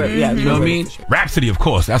me. Yeah, you know what I mean? Rhapsody, of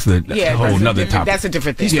course. That's a whole nother topic. That's a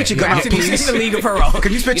different thing. Can you spit your gum out, please? She's in the league of her own.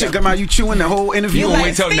 Can you spit your gum out? You chewing the whole interview? You gonna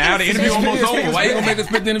wait till now? The interview almost over. Why you gonna make us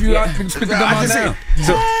spit the interview out? Spit the gum out now.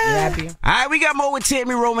 So, all right, we got more with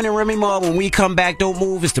Tami, Roman, and Remy Ma. When we come back, don't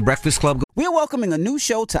move. It's the Breakfast Club. We're welcoming a new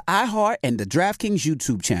show to iHeart and the DraftKings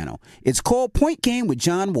YouTube channel. It's called Point Game with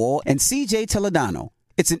John Wall and CJ Toledano.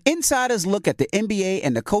 It's an insider's look at the NBA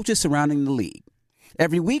and the coaches surrounding the league.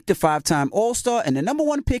 Every week, the 5-time All-Star and the number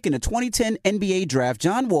 1 pick in the 2010 NBA draft,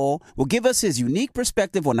 John Wall, will give us his unique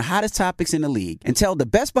perspective on the hottest topics in the league and tell the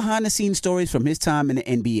best behind-the-scenes stories from his time in the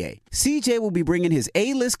NBA. CJ will be bringing his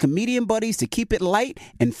A-list comedian buddies to keep it light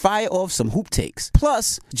and fire off some hoop takes.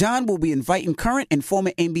 Plus, John will be inviting current and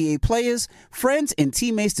former NBA players, friends, and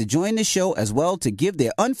teammates to join the show as well to give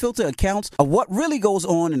their unfiltered accounts of what really goes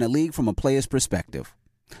on in the league from a player's perspective.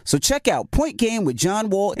 So check out Point Game with John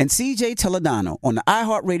Wall and CJ Toledano on the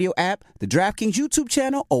iHeartRadio app, the DraftKings YouTube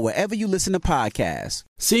channel, or wherever you listen to podcasts.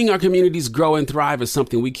 Seeing our communities grow and thrive is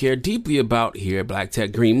something we care deeply about here at Black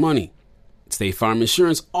Tech Green Money. State Farm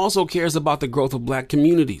Insurance also cares about the growth of Black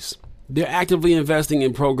communities. They're actively investing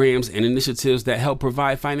in programs and initiatives that help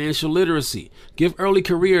provide financial literacy, give early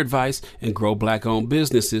career advice, and grow Black-owned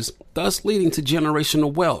businesses, thus leading to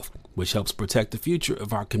generational wealth, which helps protect the future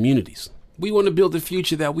of our communities. We want to build a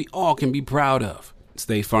future that we all can be proud of.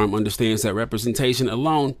 State Farm understands that representation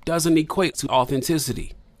alone doesn't equate to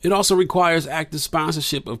authenticity. It also requires active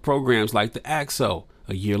sponsorship of programs like the AXO,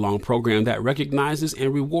 a year-long program that recognizes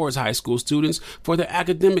and rewards high school students for their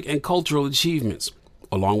academic and cultural achievements,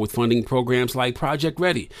 along with funding programs like Project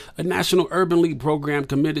Ready, a national urban league program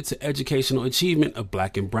committed to educational achievement of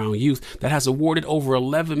Black and brown youth that has awarded over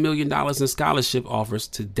 $11 million in scholarship offers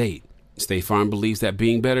to date. State Farm believes that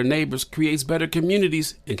being better neighbors creates better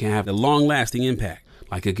communities and can have a long-lasting impact.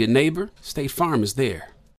 Like a good neighbor, State Farm is there.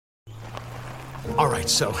 All right,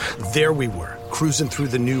 so there we were, cruising through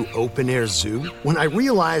the new open-air zoo, when I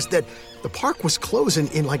realized that the park was closing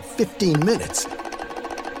in like 15 minutes.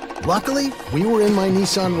 Luckily, we were in my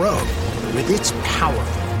Nissan Rogue. With its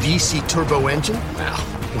powerful VC turbo engine,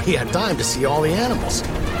 well, we had time to see all the animals.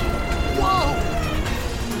 Whoa!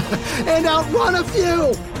 And outrun a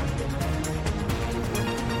few!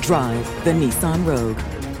 Drive the Nissan Rogue.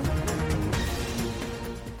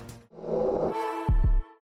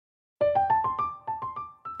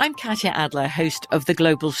 I'm Katya Adler, host of The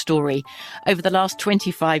Global Story. Over the last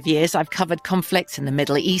 25 years, I've covered conflicts in the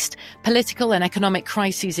Middle East, political and economic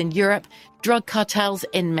crises in Europe, drug cartels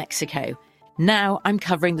in Mexico. Now I'm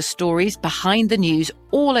covering the stories behind the news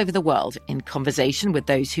all over the world in conversation with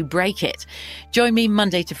those who break it. Join me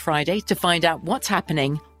Monday to Friday to find out what's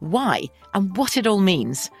happening, why, and what it all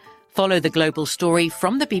means. Follow The Global Story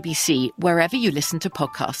from the BBC wherever you listen to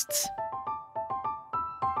podcasts.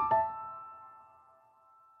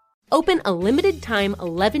 Open a limited-time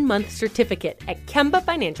 11-month certificate at Kemba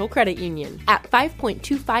Financial Credit Union. At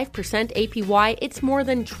 5.25% APY, it's more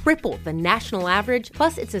than triple the national average,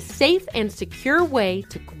 plus it's a safe and secure way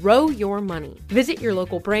to grow your money. Visit your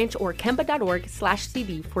local branch or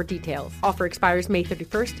kemba.org/cb for details. Offer expires May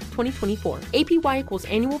 31st, 2024. APY equals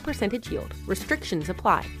annual percentage yield. Restrictions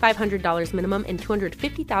apply. $500 minimum and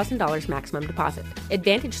 $250,000 maximum deposit.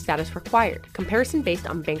 Advantage status required. Comparison based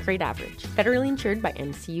on bank rate average. Federally insured by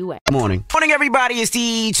NCUA. Morning, everybody. It's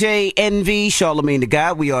DJ NV, Charlamagne the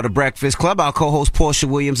God. We are the Breakfast Club. Our co-host Porsha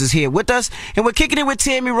Williams is here with us, and we're kicking it with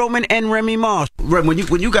Tami Roman and Remy Marsh. When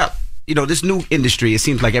you got this new industry, it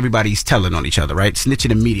seems like everybody's telling on each other, right?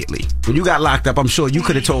 Snitching immediately. When you got locked up, I'm sure you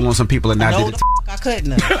could have told on some people and not did it. I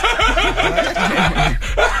couldn't have.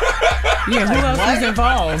 Yeah, who else is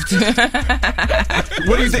involved?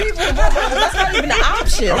 What do you think? That's not even an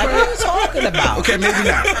option. Like, what are you talking about? Okay, maybe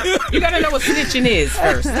not. You gotta know what snitching is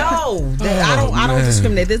first. No, I don't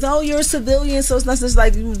discriminate. There's, you're a civilian, so it's not just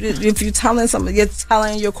like if you're telling something,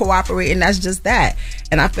 you're cooperating. That's just that.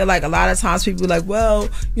 And I feel like a lot of times people are like, well,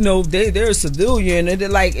 they're a civilian, and they're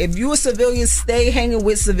like, if you're a civilian, stay hanging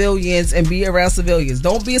with civilians and be around civilians.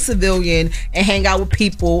 Don't be a civilian and hang out with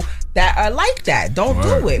people that are like that. Don't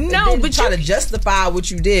do it. No, but try to justify what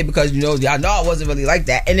you did because y'all know I wasn't really like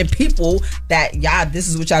that. And then people that this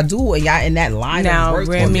is what y'all do, and y'all in that line of work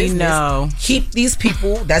or business, keep these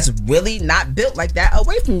people that's really not built like that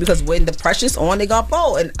away from you, because when the pressure's on, they gonna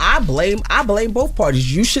fold. And I blame both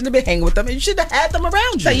parties. You shouldn't have been hanging with them, and you should have had them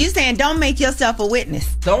around you. So you saying don't make yourself a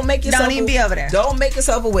witness? Don't even be over there. Don't make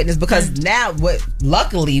yourself a witness, because now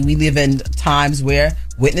luckily we live in times where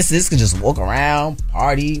witnesses can just walk around,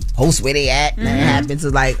 party, post where they at, and that happens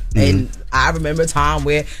to and I remember a time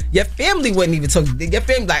where your family wouldn't even talk. Your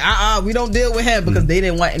family we don't deal with him because they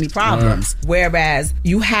didn't want any problems. Whereas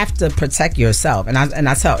you have to protect yourself, and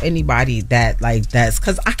I tell anybody that's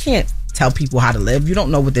because I can't tell people how to live. You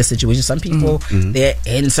don't know what their situation. Some people they're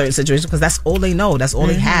in certain situations because that's all they know. That's all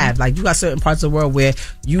they have. Like, you got certain parts of the world where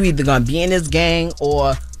you either gonna be in this gang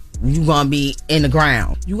or you gonna be in the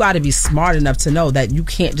ground. You got to be smart enough to know that you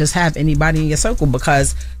can't just have anybody in your circle,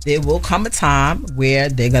 because there will come a time where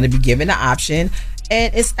they're gonna be given the option,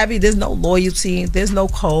 and there's no loyalty, there's no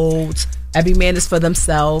codes. Every man is for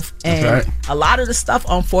themselves, and a lot of the stuff,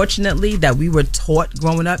 unfortunately, that we were taught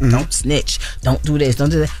growing up, don't snitch, don't do this,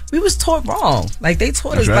 don't do that, we was taught wrong. Like, they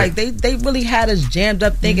taught us, like, they really had us jammed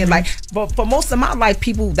up thinking, like, for most of my life,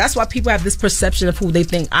 that's why people have this perception of who they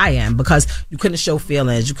think I am, because you couldn't show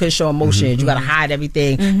feelings, you couldn't show emotions, you gotta hide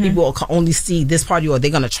everything, people can only see this part of you, or they're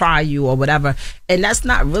gonna try you, or whatever, and that's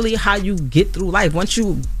not really how you get through life. Once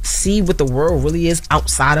you see what the world really is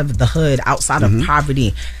outside of the hood, outside of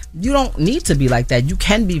poverty, you don't need to be like that. You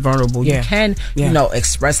can be vulnerable. You can,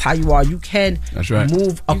 express how you are. You can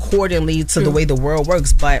move accordingly to the way the world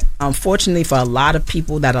works. But unfortunately, for a lot of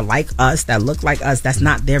people that are like us, that look like us, that's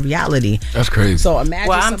not their reality. That's crazy. So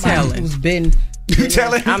imagine somebody who's been... You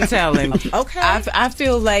telling? I'm telling. Okay. I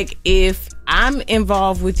feel like if I'm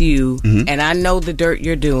involved with you and I know the dirt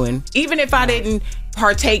you're doing, even if I didn't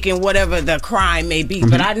partake in whatever the crime may be,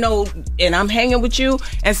 but I know, and I'm hanging with you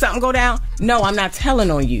and something go down, no, I'm not telling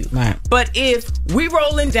on you. Right. But if we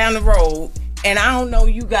rolling down the road and I don't know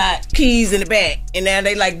you got keys in the back, and now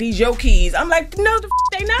they like, these your keys, I'm like, no,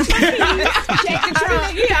 they not my keys. Check the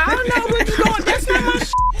trunk. Yeah, I don't know where you going. That's not my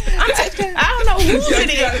shit. I don't know whose it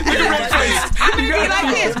is.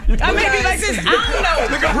 I may be like this. I don't know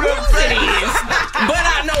whose it is, but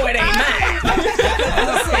I know it ain't mine.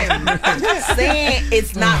 Listen, saying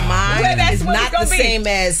it's not mine is not the same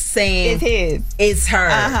as saying it's his. It's her.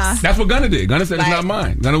 That's what Gunna did. Gunna said it's not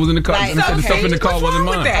mine. Gunna was in the car. Gunna said the stuff in the car wasn't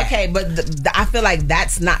mine. Okay, but I feel like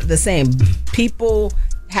that's not the same. People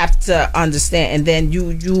have to understand, and then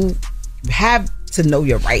you have to know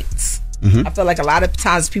your rights. I feel like a lot of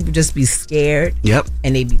times people just be scared. Yep.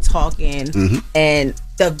 And they be talking. And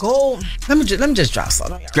the goal, let me just drop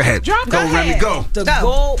something. Go ahead. Go, Remy, go. The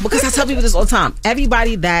goal, because I tell people this all the time,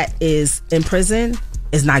 everybody that is in prison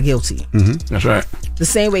is not guilty. That's right. The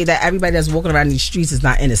same way that everybody that's walking around these streets is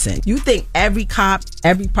not innocent. You think every cop,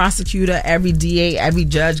 every prosecutor, every DA, every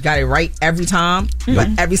judge got it right every time? Like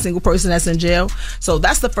every single person that's in jail? So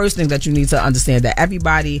that's the first thing that you need to understand, that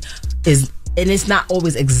everybody is, and it's not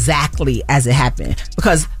always exactly as it happened.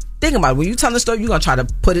 Because think about it, when you tell the story, you're going to try to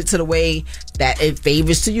put it to the way that it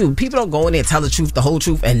favors to you. People don't go in there and tell the truth, the whole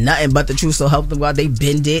truth, and nothing but the truth. So help them out. They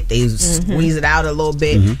bend it, they squeeze it out a little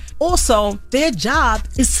bit. Also, their job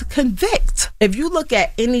is to convict. If you look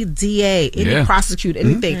at any DA, any prosecutor,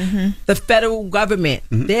 anything, the federal government,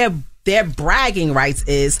 their their bragging rights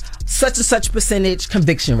is such and such percentage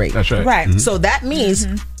conviction rate. That's right. Right. So that means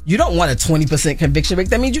you don't want a 20% conviction rate.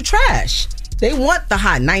 That means you're trash. They want the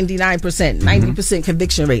high 99%, 90%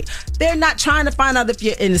 conviction rate. They're not trying to find out if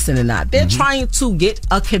you're innocent or not. They're trying to get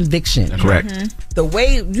a conviction. Correct. The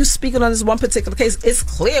way you speaking on this one particular case, it's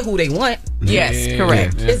clear who they want. Yes,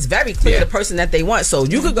 correct. It's very clear the person that they want. So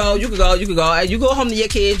you could go. You go home to your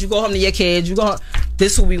kids. You go home to your kids. You go.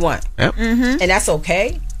 This is who we want. Yep. And that's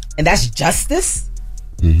okay. And that's justice.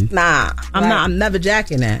 Nah, I'm never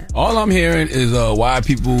jacking that. All I'm hearing is why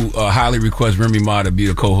people highly request Remy Ma to be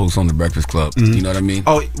the co-host on The Breakfast Club. You know what I mean?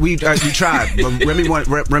 Oh, we tried, but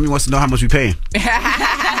Remy wants to know how much we paying.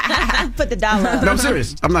 Put the dollar up. No, I'm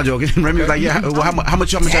serious. I'm not joking. Remy was like, yeah, well, how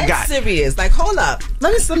much I got? Serious. Like, hold up.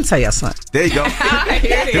 Let me tell you something. There you go.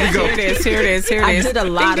 Here it is. I did a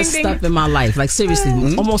lot of stuff in my life. Like, seriously,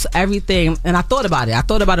 almost everything. And I thought about it. I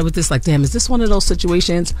thought about it with this, like, damn, is this one of those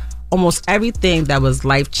situations? Almost everything that was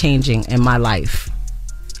life-changing in my life,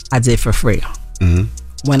 I did for free.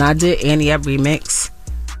 When I did Annie Up Remix,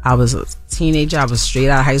 I was a teenager. I was straight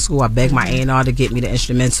out of high school. I begged my A&R to get me the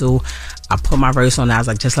instrumental. I put my verse on it. I was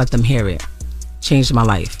like, just let them hear it. Changed my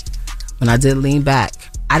life. When I did Lean Back,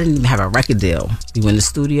 I didn't even have a record deal. We went in the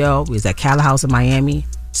studio. We was at Cala House in Miami.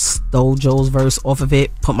 Stole Joe's verse off of it.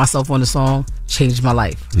 Put myself on the song. Changed my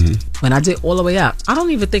life. When I did All the Way Up, I don't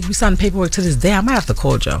even think we signed paperwork to this day. I might have to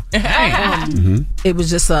call Joe. It was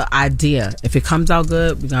just an idea. If it comes out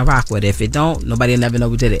good, we're going to rock with it. If it don't, nobody will never know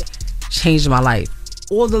we did it. Changed my life.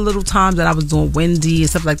 All the little times that I was doing Wendy and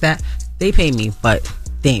stuff like that, they pay me, but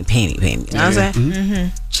they ain't paying me. You know what I'm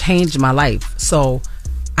saying? Changed my life. So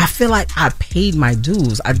I feel like I paid my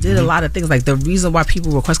dues. I did a lot of things. Like the reason why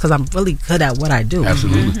people request, because I'm really good at what I do.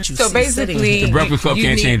 Absolutely. So basically, The Breakfast Club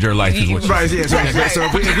can't change her life. Right, yeah. So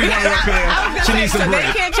if we want to pay, she needs some bread.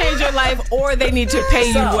 They can't change your life, or they need to pay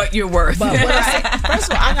you what you're worth. But what I say,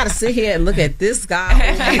 first of all, I got to sit here and look at this guy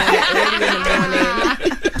early in the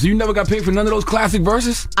morning. So you never got paid for none of those classic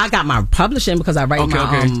verses? I got my publishing because I write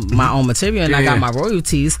my own material and I got my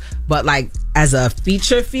royalties. But like as a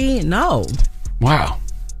feature fee, no. Wow.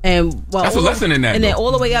 And well, that's a lesson in that. And then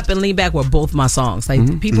All the Way Up and Lean Back were both my songs.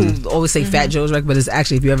 Like people always say Fat Joe's record, but it's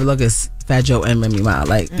actually, if you ever look, it's Fat Joe and Remy Ma.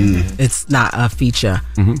 Like it's not a feature.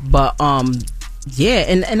 But yeah,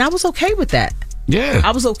 and I was okay with that. Yeah,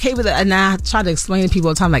 I was okay with it, and I try to explain to people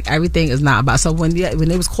all the time, like everything is not about. So when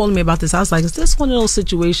they was calling me about this, I was like, "Is this one of those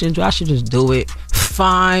situations where I should just do it?"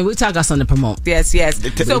 Fine, we talk about something to promote. Yes.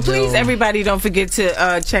 So please, everybody, don't forget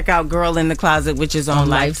to check out "Girl in the Closet," which is on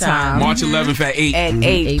Lifetime. March 11th at 8. At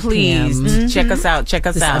 8, please check us out. Check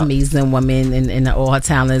us this out. Amazing woman and all her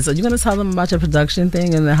talents. So you're gonna tell them about your production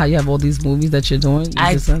thing and how you have all these movies that you're doing.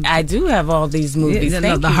 I do have all these movies.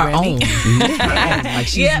 Thank you, her Remy. own. Like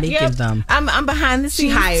she's making them. I'm behind the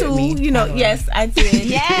scenes. She hired too. me. You know, yes, I did.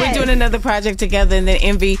 We're doing another project together, and then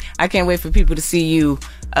Envy. I can't wait for people to see you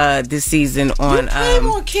this season on. You play him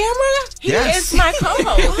on camera? He is my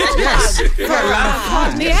co-host.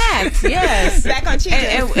 Yes. Back on Cheetah.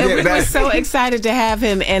 And we were so excited to have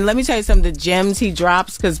him. And let me tell you some of the gems he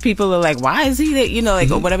drops, because people are like, why is he there? You know,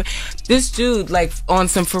 like, or whatever. This dude, like, on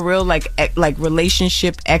some for real, like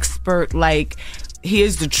relationship expert, like,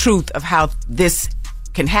 here's the truth of how this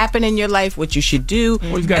can happen in your life, what you should do.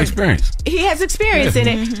 Well, he's got experience. He has experience in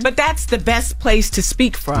it, but that's the best place to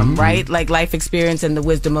speak from, right? Like life experience and the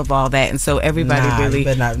wisdom of all that. And so everybody really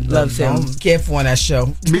loves him. Don't give one that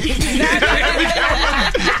show.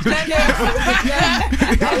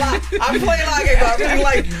 I'm playing like it, but I really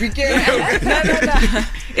like it. Be careful. No.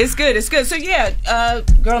 It's good. So yeah,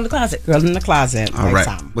 Girl in the Closet. Girl in the Closet. All right.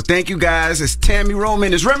 Well, thank you guys. It's Tami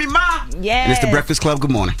Roman. It's Remy Ma. Yeah. And it's The Breakfast Club.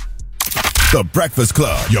 Good morning. The Breakfast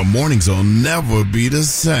Club. Your mornings will never be the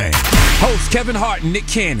same. Hosts Kevin Hart and Nick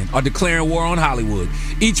Cannon are declaring war on Hollywood.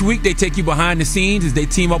 Each week, they take you behind the scenes as they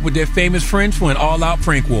team up with their famous friends for an all-out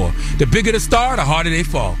prank war. The bigger the star, the harder they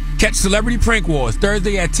fall. Catch Celebrity Prank Wars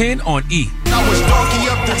Thursday at 10 on E! I was donkey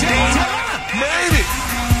up the day. Made it.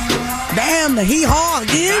 Damn, the hee-haw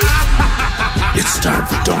again. It's time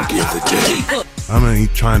for Donkey of the Day. I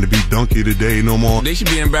ain't trying to be donkey today no more. They should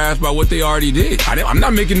be embarrassed by what they already did. I'm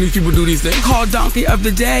not making these people do these things. Called Donkey of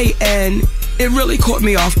the Day, and it really caught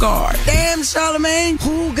me off guard. Damn, Charlamagne,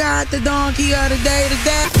 who got the Donkey of the Day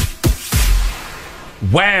today?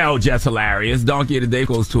 Wow, just hilarious. Donkey of the Day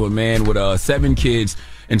goes to a man with 7 kids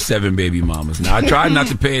and 7 baby mamas. Now, I try not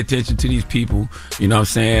to pay attention to these people. You know what I'm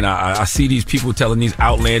saying? I see these people telling these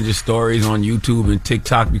outlandish stories on YouTube and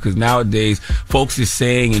TikTok because nowadays folks is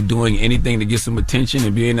saying and doing anything to get some attention,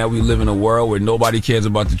 and being that we live in a world where nobody cares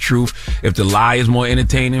about the truth, if the lie is more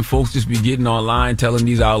entertaining, folks just be getting online telling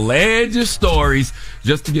these outlandish stories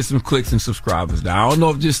just to get some clicks and subscribers. Now, I don't know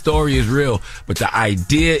if this story is real, but the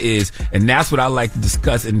idea is, and that's what I like to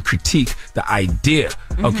discuss and critique, the idea.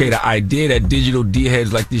 Okay, the idea that digital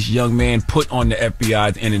D-heads like this young man put on the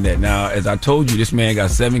FBI's internet. Now, as I told you, this man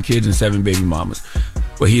got 7 kids and 7 baby mamas,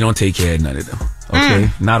 but he don't take care of none of them. Okay,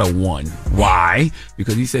 not a one. Why?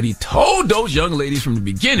 Because he said he told those young ladies from the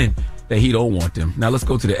beginning that he don't want them. Now, let's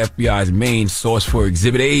go to the FBI's main source for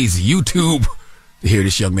Exhibit A's YouTube to hear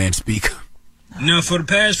this young man speak. Now, for the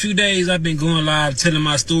past few days, I've been going live, telling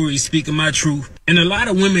my story, speaking my truth. And a lot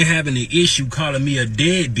of women having an issue calling me a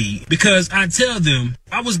deadbeat because I tell them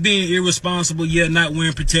I was being irresponsible, not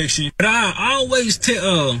wearing protection. But I always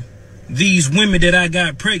tell these women that I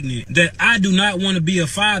got pregnant that I do not want to be a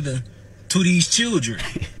father to these children.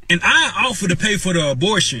 And I offer to pay for the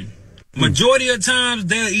abortion. Majority of times,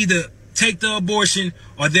 they'll either take the abortion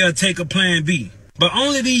or they'll take a plan B. But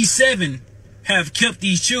only these 7 have kept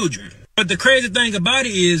these children. But the crazy thing about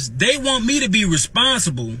it is they want me to be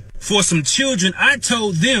responsible for some children I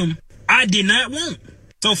told them I did not want.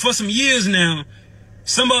 So for some years now,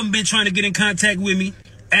 some of them been trying to get in contact with me,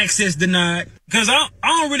 access denied. Because I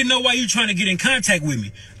don't really know why you trying to get in contact with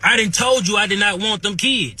me. I done told you I did not want them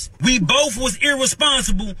kids. We both was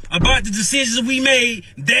irresponsible about the decisions we made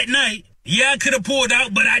that night. Yeah, I could have pulled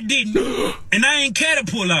out, but I didn't. And I ain't care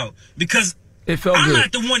to pull out because I'm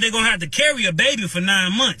not the one that's going to have to carry a baby for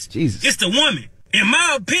 9 months. Jesus. It's the woman. In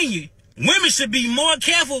my opinion, women should be more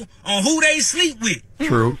careful on who they sleep with.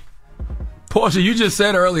 True. Porsha, you just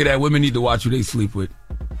said earlier that women need to watch who they sleep with.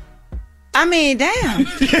 I mean, damn. I'm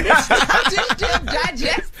just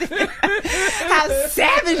digesting how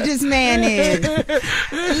savage this man is.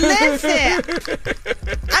 Listen.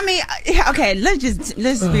 I mean, okay, let's just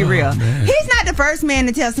be real. Man. He's not the first man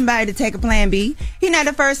to tell somebody to take a plan B. He's not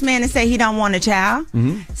the first man to say he don't want a child.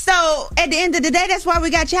 So at the end of the day, that's why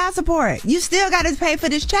we got child support. You still got to pay for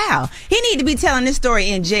this child. He need to be telling this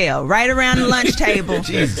story in jail, right around the lunch table.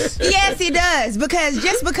 Jesus. Yes, he does. Because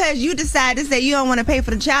just because you decide to say you don't want to pay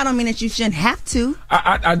for the child don't mean that you shouldn't have to.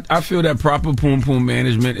 I feel that proper poom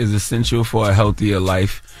management is essential for a healthier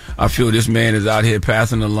life. I feel this man is out here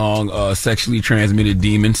passing along sexually transmitted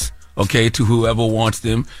demons, okay, to whoever wants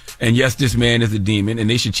them. And yes, this man is a demon, and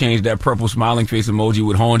they should change that purple smiling face emoji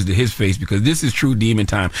with horns to his face because this is true demon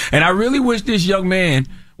time. And I really wish this young man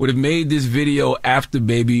would have made this video after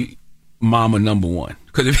baby mama number 1.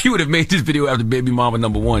 Because if he would have made this video after baby mama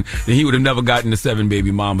number 1, then he would have never gotten the 7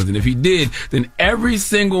 baby mamas. And if he did, then every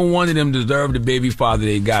single one of them deserved the baby father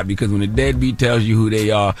they got. Because when a deadbeat tells you who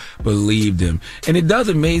they are, believe them. And it does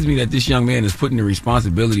amaze me that this young man is putting the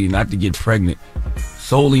responsibility not to get pregnant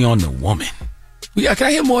solely on the woman. Can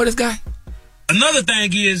I hear more of this guy? Another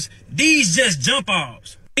thing is, these just jump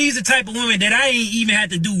offs. These the type of women that I ain't even had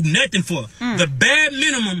to do nothing for. The bare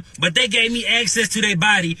minimum, but they gave me access to their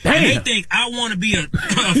body. Damn. And they think I want to be a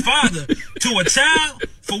father to a child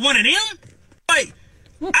for one of them? Like,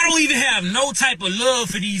 I don't even have no type of love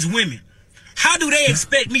for these women. How do they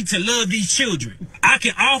expect me to love these children? I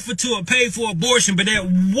can offer to pay for abortion, but at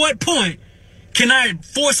what point can I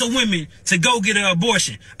force a woman to go get an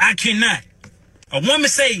abortion? I cannot. A woman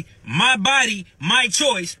say, my body, my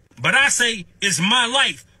choice. But I say, it's my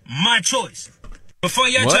life, my choice. Before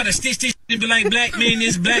y'all try to stitch this and be like, black man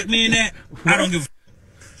this, black man that, I don't give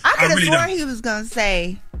a I could have swore he was going to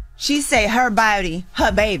say, she say her body,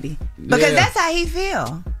 her baby. Because that's how he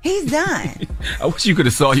feel. He's done. I wish you could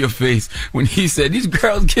have saw your face when he said, these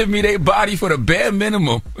girls give me their body for the bare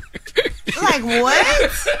minimum. Like,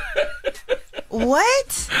 what?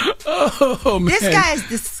 What? Oh, man. This guy is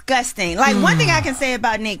disgusting. Like, one thing I can say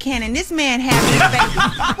about Nick Cannon, this man has his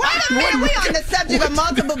baby. Wait a minute, we on the subject of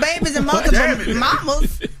multiple babies and multiple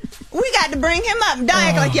mamas. We got to bring him up. Don't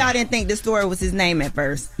act like y'all didn't think the story was his name at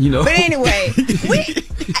first. You know. But anyway,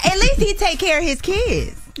 at least he take care of his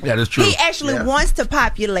kids. That is true. He actually wants to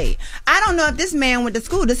populate. I don't know if this man went to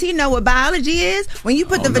school. Does he know what biology is? When you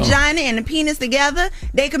put the vagina and the penis together,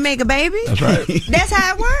 they can make a baby? That's right. That's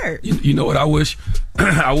how it works. You know what I wish?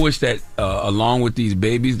 I wish that along with these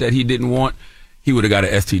babies that he didn't want, he would have got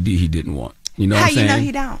an STD he didn't want. You know what I'm saying? How you know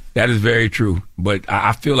he don't? That is very true. But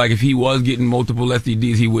I feel like if he was getting multiple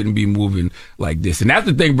STDs, he wouldn't be moving like this. And that's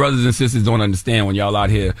the thing brothers and sisters don't understand when y'all out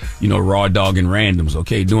here, raw dogging randoms,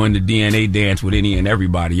 okay? Doing the DNA dance with any and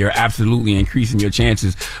everybody. You're absolutely increasing your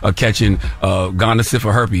chances of catching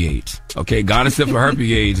gonorrhea herpes AIDS, okay? Gonorrhea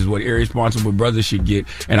herpes AIDS is what irresponsible brothers should get.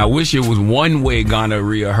 And I wish it was one way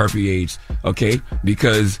gonorrhea herpes AIDS, okay?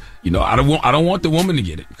 Because, I don't want the woman to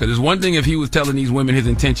get it. Because it's one thing if he was telling these women his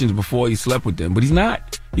intentions before he slept with them, but he's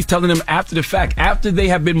not. He's telling them after the fact, after they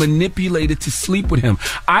have been manipulated to sleep with him.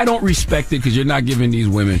 I don't respect it because you're not giving these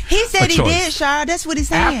women He said a he choice. did, Shar. That's what he's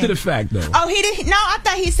saying. After the fact, though. Oh, he did. No, I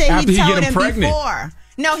thought he said After he he told get him pregnant. before.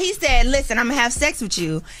 No, he said, listen, I'm going to have sex with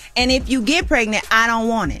you. And if you get pregnant, I don't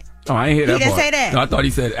want it. Oh, I ain't hear that He didn't part. say that. No, I thought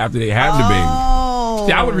he said after they have the baby.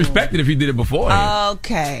 See, I would respect it if he did it beforehand.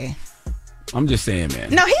 Okay. I'm just saying,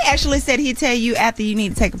 man. No, he actually said he'd tell you after you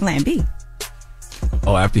need to take a plan B.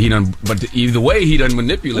 Oh, after he done, but either way, he done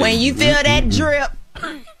manipulated. When you feel that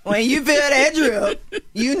drip,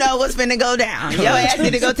 you know what's finna go down. Your ass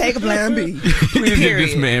need to go take a plan B. Please give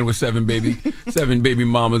this man with 7 baby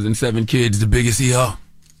mamas and 7 kids the biggest ER.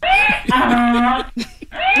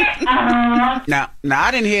 Now,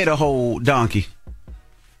 I didn't hear the whole donkey.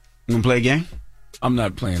 You gonna play a game? I'm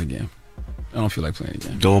not playing a game. I don't feel like playing a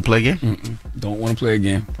game. Don't play a game? Mm-mm. Don't want to play a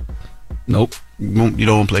game. Nope. You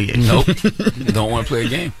don't want to play a game? Nope. Don't want to play a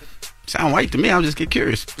game. Sound white to me. I'll just get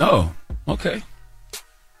curious. Oh, okay.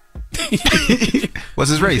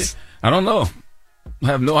 What's his race? I don't know. I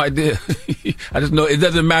have no idea. I just know it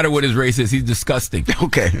doesn't matter what his race is. He's disgusting.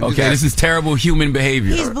 Okay. This is terrible human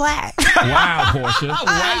behavior. He's black. Wow, Porsha. Oh,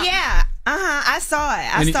 wow. Yeah. I saw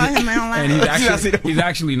it. I saw him online. And he's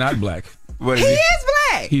actually not black. What he is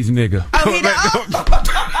black. He's nigga. Oh, he does?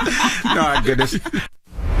 No, my goodness.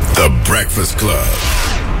 The Breakfast Club.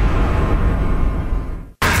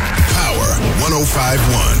 Power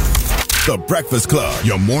 105.1. The Breakfast Club.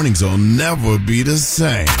 Your mornings will never be the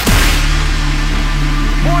same.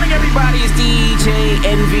 Morning, everybody. It's DJ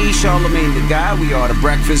NV, Charlamagne the Guy. We are the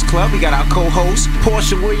Breakfast Club. We got our co-host,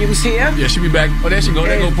 Porsha Williams here. Yeah, she'll be back. Oh, there she go.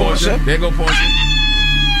 There go Porsha. There go Porsha.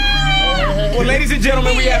 Well, ladies and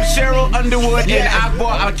gentlemen, we have Sheryl, Underwood, and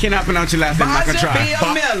Akbar. I cannot pronounce your last name. I can try.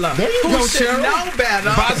 Gbajabiamila. There you go, Sheryl. Know better.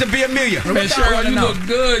 Gbajabiamila. Hey, Sheryl, you look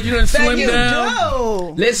good. You done slimmed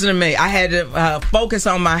down. Listen to me. I had to focus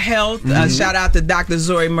on my health. Shout out to Dr.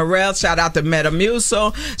 Zori Morel. Shout out to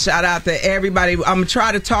Metamucil. Shout out to everybody. I'm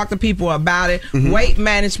trying to talk to people about it. Weight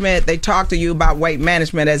management. They talk to you about weight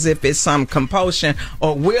management as if it's some compulsion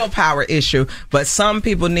or willpower issue. But some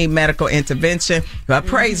people need medical intervention.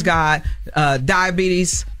 Praise God.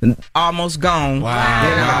 Diabetes almost gone. Wow.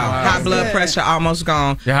 High blood pressure almost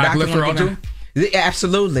gone. Your high cholesterol too?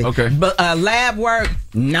 Absolutely. Okay. But lab work,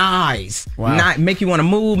 nice. Wow. Make you want to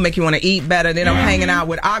move, make you want to eat better. Then I'm hanging out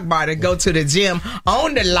with Akbar to go to the gym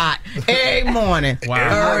on the lot every morning.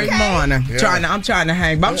 Wow. Every morning. Yeah. I'm trying to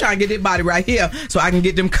hang. But I'm trying to get this body right here so I can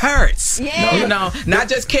get them carrots. Yeah. Not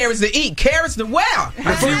just carrots to eat, carrots to wear. The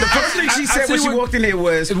first thing she said when she walked in here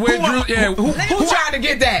was, Who trying to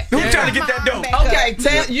get that? Who trying to get that dough? Okay,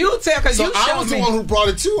 tell because So you I showed was me. the one who brought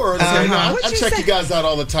it to her. I check you guys out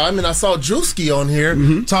all the time, and I saw Drewski on here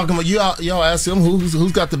talking about y'all asked him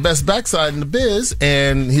who's got the best backside in the biz,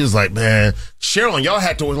 and he was like, man, Sheryl, and y'all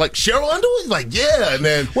had to like Sheryl Underwood. He's like, yeah, and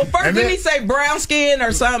then Didn't he say brown skin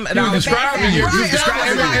or something? He was describing you.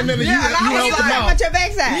 and then you helped him out. Your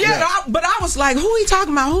backside. Yeah, but I was like, who he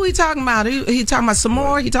talking about? He talking about some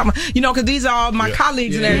more? He talking about, because these are all my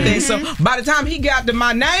colleagues and everything. So by the time he got to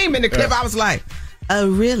my name in the clip, I was like, oh,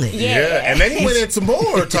 really? Yeah, and then he went into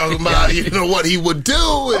more talking about what he would do.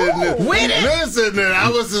 And listen, and I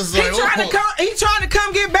was just like, he trying to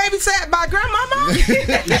come get babysat by grandmama. He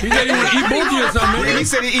said he would eat bunkie or something. He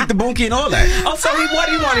said he'd eat the bunkie and all that. Oh, so what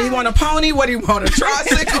do you want? He want a pony? What do you want? A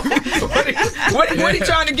tricycle? what he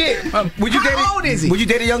trying to get? How old is he? Would you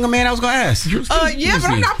date a younger man? I was going to ask. Yeah,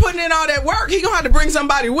 but I'm not putting in all that work. He gonna have to bring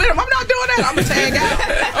somebody with him. I'm not doing that. I'm gonna tag out.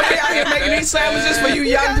 Okay, out here making these sandwiches for you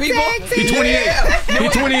young people. He's 28.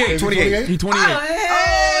 He's 28. He's 28.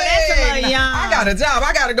 Oh, that's a little young. I got a job.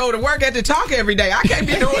 I got to go to work at the Talk every day. I can't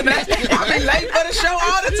be doing that. I be late for the show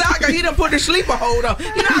all the time. He done put the sleeper hold on.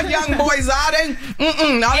 You know how young boys are. All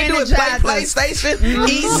they do is play PlayStation,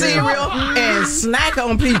 eat cereal, and snack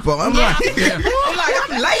on people. I'm like,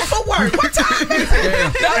 I'm late for work. What time is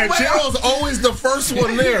it? And Cheryl's always the first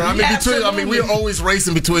one there. We're always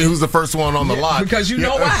racing between who's the first one on the lot. Because you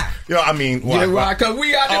know why? Why? Yeah, right. Because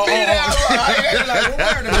we got to be there. Right?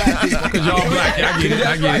 Like, Because y'all black. I get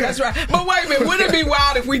it. That's right. But wait a minute. Wouldn't it be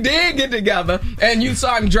wild if we did get together and you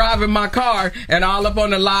saw him driving my car and all up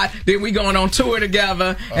on the lot, then we going on tour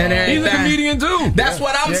together and everything? He's a comedian too. That's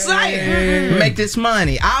what I'm saying. Make this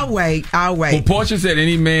money. I'll wait. Well, Porsha said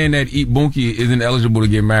any man that eat bunkie isn't eligible to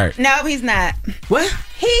get married. No, he's not. What?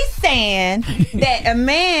 He's saying that a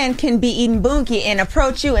man can be eating bunkie and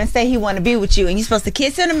approach you and say he want to be with you, and you're supposed to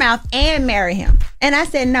kiss him in the mouth and marry him. And I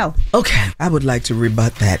said no. Okay, I would like to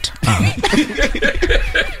rebut that.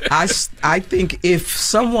 I think if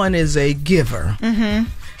someone is a giver,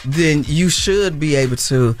 then you should be able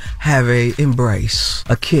to have a embrace,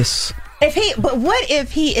 a kiss. But what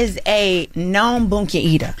if he is a non-bunkie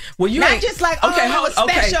eater? Well, you not ain't, just like, okay, I was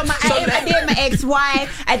special. I did my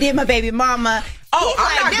ex-wife. I did my baby mama. Oh,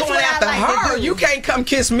 I'm like, not going after her. You can't come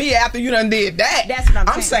kiss me after you done did that. That's what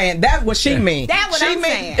I'm saying. That's what she mean. That's what she I'm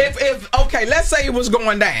mean, saying. If okay, let's say it was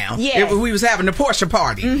going down. Yeah. If we was having the Porsha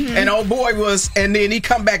party, and old boy was, and then he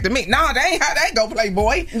come back to me. Nah, that ain't how they go,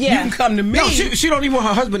 Playboy. Yeah. You can come to me. No, she don't even want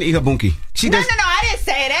her husband to eat her bunkie. No, I didn't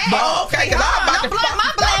say that. Oh, okay, because I'm about to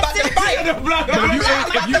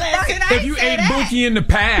If you ate bunkie in the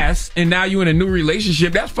past and now you in a new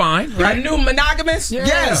relationship, that's fine. Right? A new monogamous? Yeah.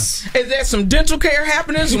 Yes. Is there some dental care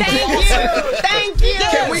happening? Thank you.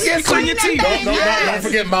 Can we get Clean your teeth. Don't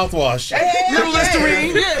forget mouthwash. Little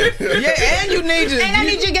Listerine. Yeah, and you need to. And I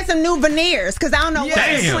need you to get some new veneers because I don't know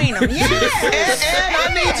what's between them. And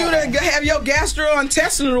I need you to have your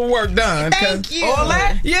gastrointestinal work done. Thank you. All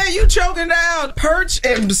that? Yeah, you choking down perch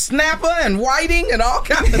and snapper and whiting and all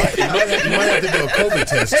kinds of stuff. You might have to do a COVID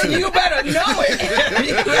test too. And you better know it.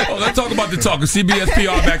 Oh, let's talk about the talk. CBS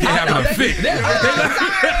PR back here having a fit.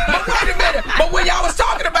 But wait a minute. But when y'all was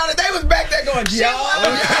talking about it, they was back there going, yo. They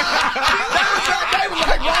was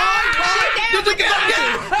like, why? Did you get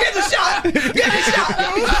the shot? Get the shot.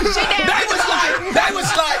 They was like,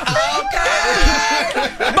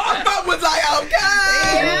 okay. Both of them was like,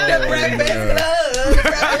 okay. The breakfast club.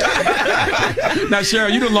 Now,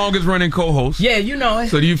 Sheryl, you the longest running co-host. Yeah, you know it.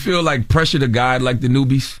 So do you feel like pressure to guide like the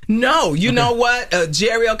newbies? No, you know what?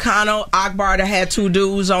 Jerry O'Connell, Akbar that had two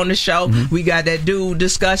dudes on the show. We got that dude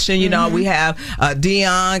discussion. You know, we have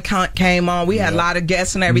Dion came on. We had a lot of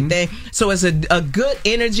guests and everything. So it's a good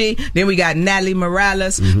energy. Then we got Natalie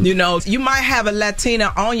Morales. You know, you might have a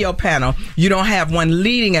Latina on your panel. You don't have one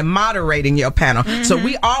leading and moderating your panel. So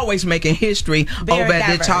we always making history over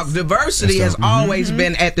at the talk. Diversity has always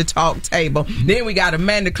been at the talk table. Then we got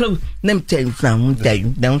Amanda Clue. Let me tell you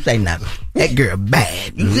something. Don't say nothing. That girl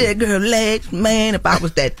bad. You see that girl legs? Man, if I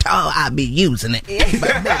was that tall, I'd be using it.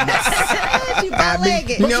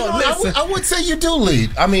 I would say you do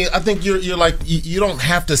lead. I mean, I think you're like you don't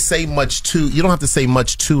have to say much to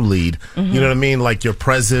lead. You know what I mean? Like your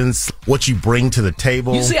presence, what you bring to the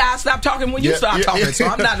table. You see, I stopped talking when you start talking, so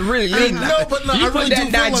I'm not really leading. No, you put that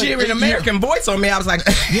Nigerian American voice on me. I was like,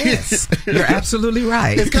 yes, you're absolutely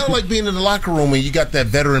right. It's kind of like being in the locker room and you got that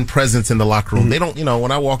veteran presence in the locker room. They don't,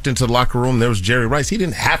 when I walked into the locker room, there was Jerry Rice. He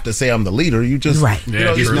didn't have to say I'm the leader. You just, so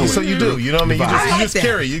you do. You know what I mean? You just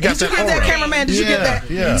carry. You got that aura. Did you get that, cameraman? Did you get that?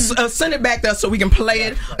 Yeah. Send it back to us so we can play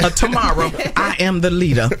it tomorrow. I am the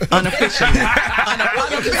leader, unofficially.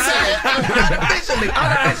 Unofficially.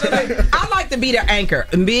 I like to be the anchor,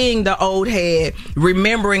 being the old head,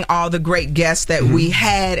 remembering all the great guests that we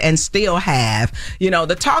had and still have.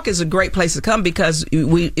 The talk is a great place to come because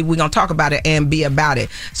we're going to talk about it and be about it.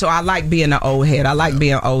 So I like being the old head. I like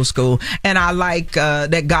being old school. And I like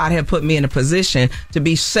that God had put me in a position to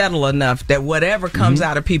be settled enough that whatever comes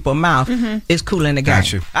out of people's mouth is cool in the game.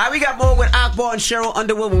 Got you. All right, we got more with Akbar and Sheryl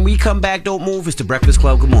Underwood. When we come back, don't move. It's the Breakfast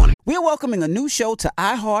Club. Good morning. We're welcoming a new show to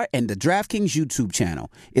iHeart and the DraftKings YouTube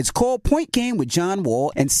channel. It's called Point Game with John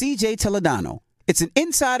Wall and CJ Toledano. It's an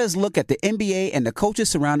insider's look at the NBA and the coaches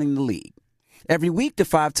surrounding the league. Every week, the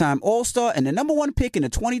 5-time All-Star and the number one pick in the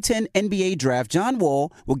 2010 NBA Draft, John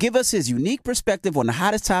Wall, will give us his unique perspective on the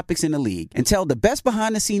hottest topics in the league and tell the best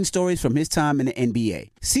behind-the-scenes stories from his time in the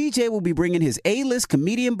NBA. CJ will be bringing his A-list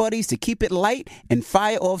comedian buddies to keep it light and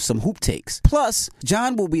fire off some hoop takes. Plus,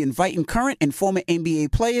 John will be inviting current and former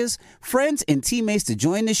NBA players, friends, and teammates to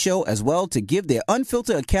join the show as well to give their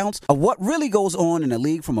unfiltered accounts of what really goes on in the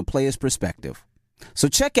league from a player's perspective. So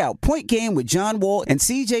check out Point Game with John Wall and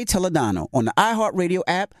CJ Toledano on the iHeartRadio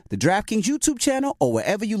app, the DraftKings YouTube channel, or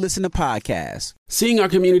wherever you listen to podcasts. Seeing our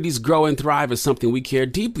communities grow and thrive is something we care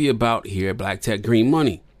deeply about here at Black Tech Green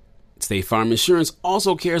Money. State Farm Insurance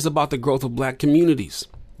also cares about the growth of Black communities.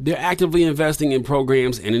 They're actively investing in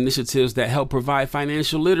programs and initiatives that help provide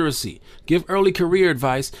financial literacy, give early career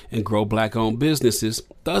advice, and grow Black-owned businesses,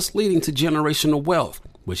 thus leading to generational wealth,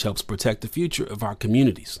 which helps protect the future of our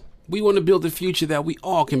communities. We want to build a future that we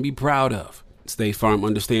all can be proud of. State Farm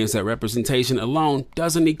understands that representation alone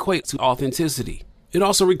doesn't equate to authenticity. It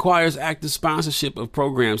also requires active sponsorship of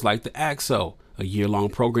programs like the AXO, a year-long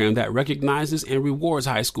program that recognizes and rewards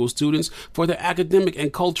high school students for their academic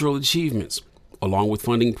and cultural achievements, along with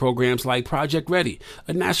funding programs like Project Ready,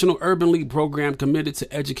 a National Urban League program committed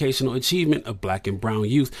to educational achievement of Black and brown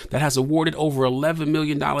youth that has awarded over $11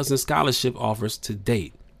 million in scholarship offers to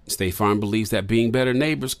date. State Farm believes that being better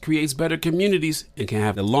neighbors creates better communities and can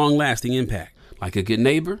have a long-lasting impact. Like a good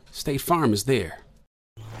neighbor, State Farm is there.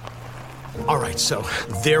 All right, so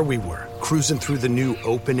there we were, cruising through the new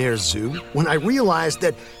open-air zoo, when I realized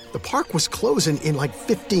that the park was closing in like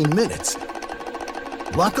 15 minutes.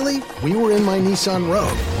 Luckily, we were in my Nissan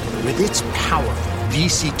Rogue. With its powerful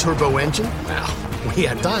VC turbo engine, well, we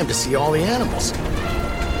had time to see all the animals.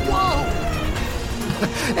 Whoa!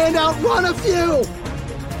 And outrun a few!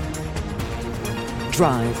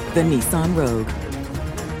 Drive the Nissan Rogue.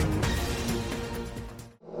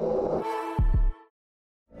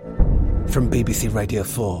 From BBC Radio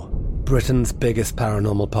 4, Britain's biggest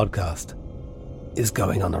paranormal podcast is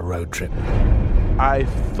going on a road trip. I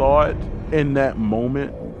thought in that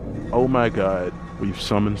moment, oh my God, we've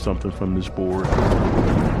summoned something from this board.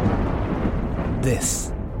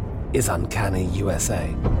 This is Uncanny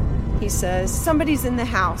USA. He says, somebody's in the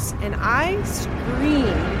house, and I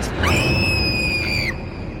screamed.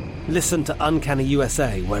 Listen to Uncanny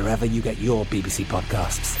USA wherever you get your BBC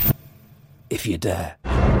podcasts, if you dare.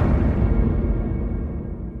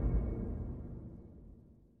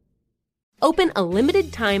 Open a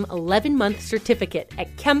limited-time 11-month certificate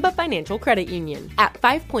at Kemba Financial Credit Union. At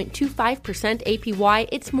 5.25% APY,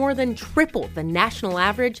 it's more than triple the national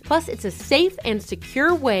average, plus it's a safe and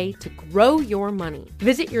secure way to grow your money.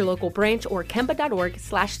 Visit your local branch or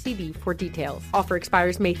kemba.org/cd for details. Offer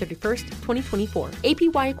expires May 31st, 2024.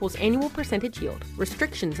 APY equals annual percentage yield.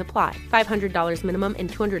 Restrictions apply. $500 minimum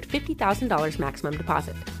and $250,000 maximum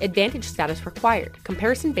deposit. Advantage status required.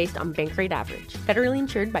 Comparison based on bank rate average. Federally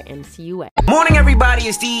insured by NCUA. Morning, everybody.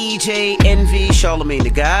 It's DJ NV, Charlamagne the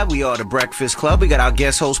Guy. We are the Breakfast Club. We got our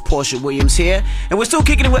guest host, Porsha Williams, here. And we're still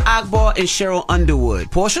kicking it with Akbar and Sheryl Underwood.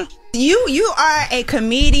 Porsha? You are a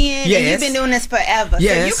comedian, yes. and you've been doing this forever.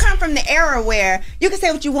 Yes. So you come from the era where you can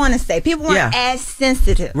say what you want to say. People weren't as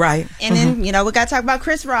sensitive. Right. And then, we got to talk about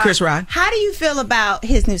Chris Rock. How do you feel about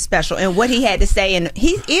his new special and what he had to say? And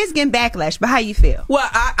he is getting backlash, but how you feel? Well,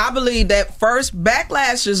 I believe that first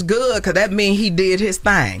backlash is good because that means he did his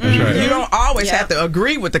thing. Right. You don't always have to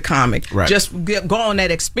agree with the comic. Right. Just go on that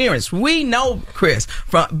experience. We know Chris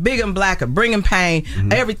from Big and Blacker, Bringing Pain,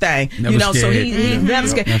 everything. Never so scared. he never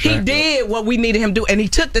scared. That's He right. did what we needed him to do, and he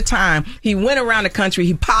took the time. He went around the country.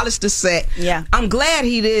 He polished the set. Yeah. I'm glad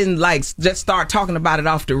he didn't just start talking about it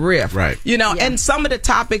off the riff. Right. And some of the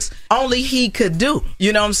topics only he could do.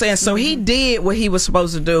 You know what I'm saying? So he did what he was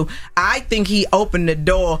supposed to do. I think he opened the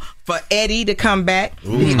door for Eddie to come back.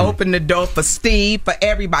 He opened the door for Steve, for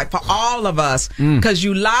everybody, for all of us, because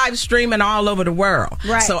you live streaming all over the world.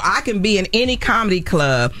 Right. So I can be in any comedy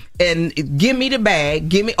club and give me the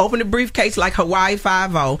bag, open the briefcase like Hawaii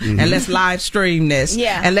 5-0, and let's live stream this,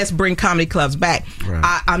 and let's bring comedy clubs back.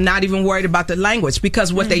 Right. I'm not even worried about the language,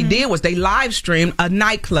 because what they did was they live streamed a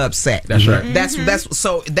nightclub set. That's right. That's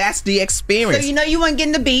the experience. So you weren't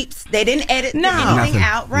getting the beeps. They didn't edit anything Nothing.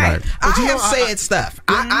 out. Right. I have said stuff.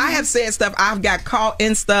 I have said stuff. I've got caught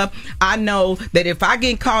in stuff. I know that if I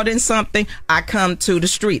get caught in something, I come to the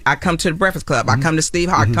street. I come to the Breakfast Club. I come to Steve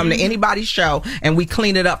Harvey. I come to anybody's show, and we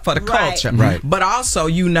clean it up for the culture. Right. But also,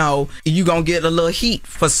 you going to get a little heat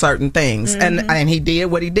for certain things. And he did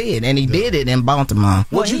what he did. And he did it in Baltimore.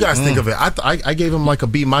 What you guys think of it? I gave him like a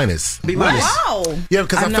B-. B-. Wow. Yeah,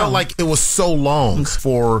 because I felt like it was so long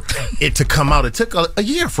for it to come out. It took a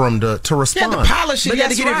year for him to respond. Yeah, the polish. You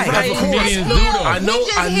got to get it right. That's what comedians do, though. I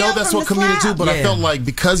know that's what comedians do, but I felt like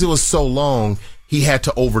because it was so long, he had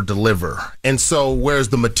to over-deliver. And so, whereas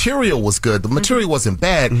the material was good, the material wasn't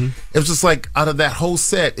bad. It was just like, out of that whole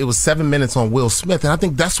set, it was 7 minutes on Will Smith. And I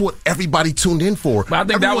think that's what everybody tuned in for. But I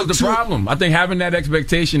think that was the problem. I think having that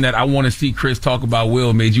expectation that I want to see Chris talk about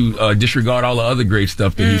Will made you disregard all the other great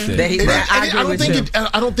stuff that he said.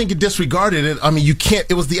 I don't think it disregarded it. I mean, you can't.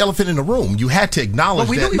 It was the elephant in the room. You had to acknowledge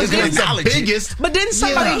that. But It's the biggest. But didn't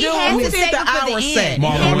somebody do who did the hour set?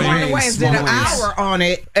 Marlon Wayans did an hour on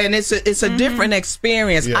it, and it's a different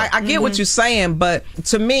experience. I get what you're saying, but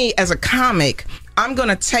to me, as a comic, I'm going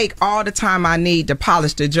to take all the time I need to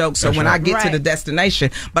polish the joke. So when I get to the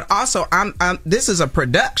destination, but also this is a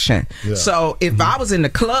production. Yeah. So if I was in the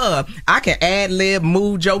club, I can ad-lib,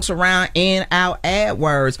 move jokes around, in, out, add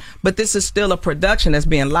words. But this is still a production that's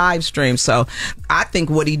being live streamed. So I think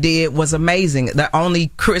what he did was amazing. That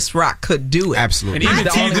only Chris Rock could do it. Absolutely. And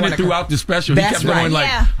even teasing it throughout the special. He kept going like,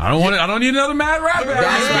 I don't need another mad rapper.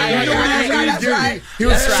 That's right. He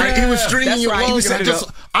was stringing you along.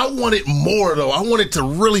 I wanted more though. I wanted to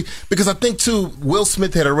really, because I think too, Will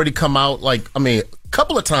Smith had already come out a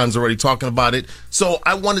couple of times already talking about it. So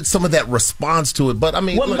I wanted some of that response to it. But I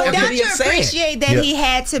mean, but don't you appreciate that he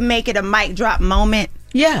had to make it a mic drop moment?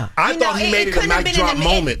 Yeah. I thought he made it a mic drop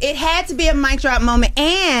moment. It had to be a mic drop moment.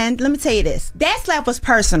 And let me tell you this. That slap was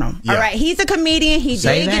personal. Yeah. All right. He's a comedian. He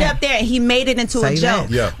did get up there and he made it into a joke.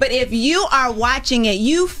 Yeah. But if you are watching it,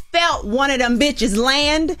 you felt one of them bitches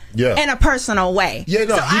land in a personal way. Yeah,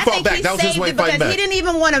 no, so he fought back. That was his way fighting back. He didn't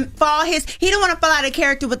even want to he didn't want to fall out of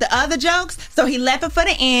character with the other jokes. So he left it for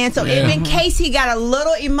the end. So if in case he got a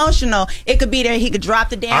little emotional, it could be there. He could drop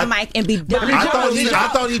the damn mic and be done. I thought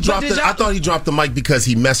he dropped the mic because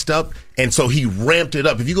he messed up. And so he ramped it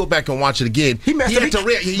up. If you go back and watch it again, he came back, but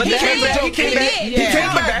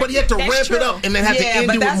he had to ramp it up and then have to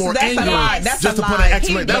end it with more anger just to put an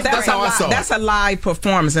excellent. That's how I saw it. That's a live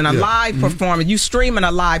performance, and a live performance. You streaming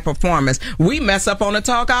a live performance. We mess up on the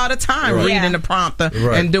talk all the time, reading the prompter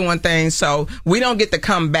and doing things. So we don't get to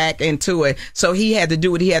come back into it. So he had to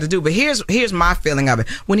do what he had to do. But here's my feeling of it.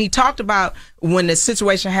 When he talked about when the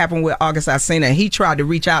situation happened with August Alsina, he tried to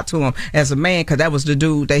reach out to him as a man because that was the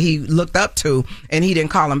dude that he looked up to, and he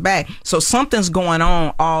didn't call him back. So something's going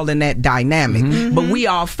on all in that dynamic. But we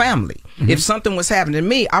all family. If something was happening to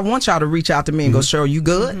me, I want y'all to reach out to me and go, Sheryl, you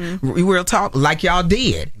good? We'll talk like y'all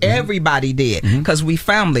did. Everybody did, because we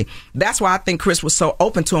family. That's why I think Chris was so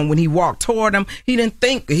open to him when he walked toward him. He didn't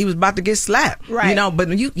think he was about to get slapped. Right. You know, but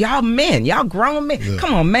y'all men, y'all grown men. Yeah.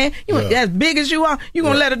 Come on, man. You as big as you are, you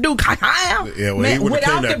gonna let a dude man,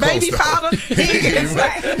 without the baby powder.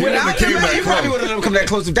 Without the baby you probably wouldn't let him come that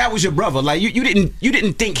close if that was your brother. Like you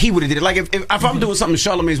didn't think he would have did it. Like if I'm doing something,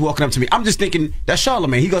 Charlamagne's walking up to me, I'm just thinking that's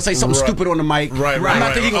Charlamagne. He gonna say something stupid on the mic. Right. I'm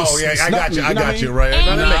not thinking I got you. Right.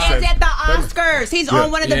 And he is at the Oscars. He's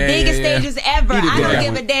on one of the biggest stages ever. I don't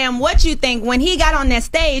give a damn what you think. When he got on that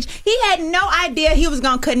stage, he had no idea he was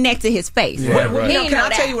going to connect to his face. Can I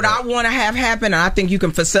tell you what I want to have happen? And I think you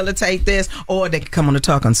can facilitate this, or they can come on to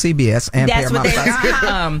talk on CBS and Paramount Plus.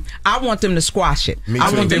 I want them to squash it.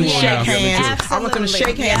 I want them to shake hands. I want them to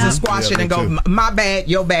shake hands and squash it and go, my bad,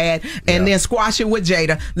 your bad, and then squash it with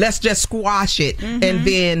Jada. Let's just squash it and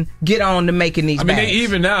then get on to making these. I mean,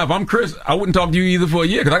 even now, if I'm Chris, I wouldn't talk to you either for a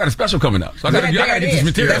year because I got a special coming up. So I got to get this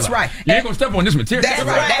material. That's right. You ain't gonna step on this material.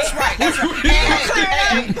 That's right.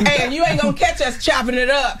 And you ain't gonna catch us chopping it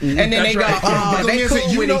up, and then they go, they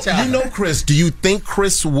cool with each other. You know, Chris. Do you think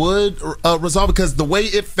Chris would resolve it? Because the way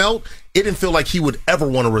it felt, it didn't feel like he would ever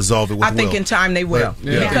want to resolve it with I think in time they will.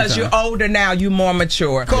 Because you're older now, you're more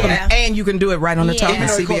mature. And you can do it right on the top of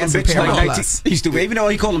CBS and Paramount Plus. He's stupid. Even though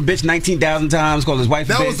he called him bitch 19,000 times, called his wife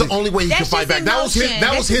that was the only way he could fight back. That was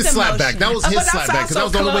his slap back. That was his slap back because that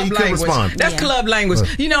was the only way he could respond. That's club language.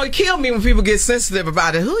 You know, it killed me when people get sensitive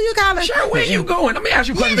about it. Who you calling? Sure, where you going? Let me ask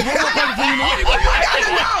you a question. One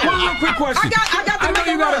real quick question. I got to know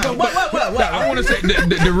you gotta go. What? I want to say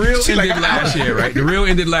the real ended last year, right? The real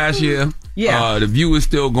ended last year. Yeah. The View is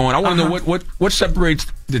still going. I want to know what separates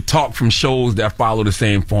the talk from shows that follow the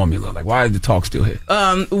same formula. Like, why is the talk still here?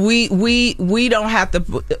 We don't have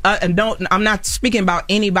to. I'm not speaking about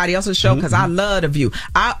anybody else's show because I love The View.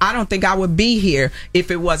 I don't think I would be here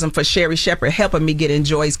if it wasn't for Sherry Shepherd helping me get in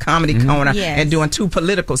Joy's Comedy Corner and doing 2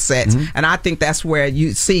 political sets. And I think that's where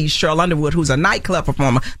you see Sheryl Underwood, who's a nightclub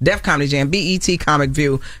performer, Def Comedy Jam, BET Comic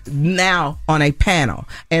View, now on a panel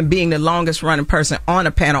and being the longest running person on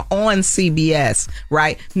a panel on CBS.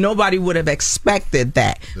 Right? Nobody would have expected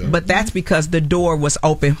that. Yeah. But that's because the door was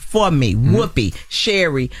open for me. Whoopi,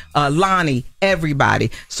 Sherry, Lonnie,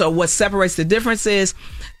 everybody. So what separates the difference is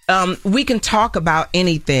we can talk about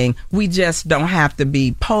anything. We just don't have to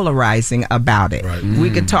be polarizing about it. Right. We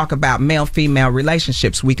can talk about male-female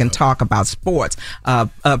relationships. We can talk about sports,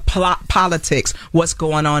 politics, what's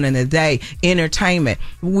going on in the day, entertainment.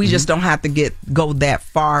 We just don't have to go that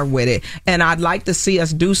far with it. And I'd like to see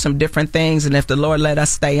us do some different things. And if the Lord let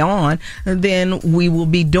us stay on, then we will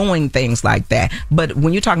be doing things like that. But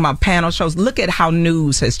when you're talking about panel shows, look at how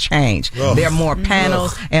news has changed. There are more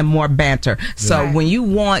panels and more banter. So when you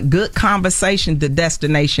want want good conversation, the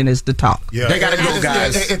destination is the talk. Yeah. They gotta go,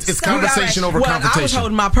 guys. It's conversation over confrontation. I was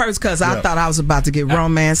holding my purse because I thought I was about to get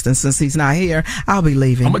romanced, and since he's not here, I'll be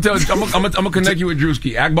leaving. I'm gonna connect you with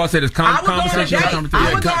Drewski. Akbar said it's conversation over confrontation.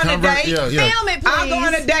 I would go on a date. Film it, please. I'll go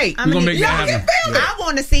on a date. You gonna make that happen? I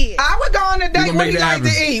want to see it. I would go on a date. gonna What make he that like to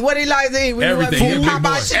happen. eat? What he like to eat? We want Everything. food, He a Popeye big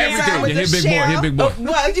boy. chicken Everything. sandwich, He a big boy. Sheryl. He a big boy.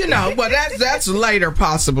 Well, you know, but that's later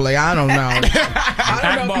possibly. I don't know.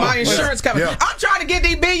 I don't know if my insurance company. Yeah. I'm trying to get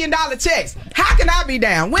these $1 billion checks. How can I be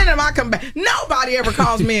down? When am I coming back? Nobody ever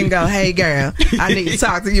calls me and go, "Hey, girl, I need to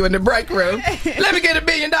talk to you in the break room. Let me get $1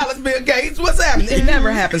 billion, Bill Gates. What's happening?" It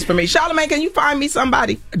never happens for me. Charlamagne, can you find me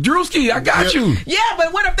somebody? Drewski, I got you. Yeah,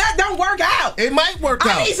 but what if that don't work out? It might work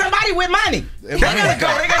out. I need somebody with money. They gotta go.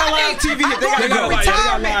 They got a live TV. They gotta go.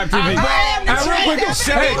 Live TV. Real quick,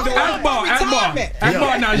 hey,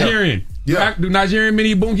 Akbar, Nigerian. Yeah. Do Nigerian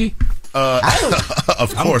mini bungie?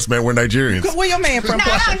 Of course, man. We're Nigerians. Where your man from?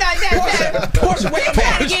 Porsha, where your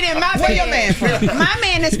man? Get in my Where your man from? My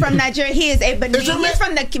man is from Nigeria. He is a Benin. He's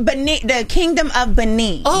from the Kingdom of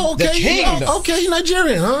Benin. Oh, okay. The kingdom. Okay,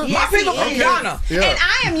 Nigerian, huh? Yes, My people he from is. Ghana. Yeah. And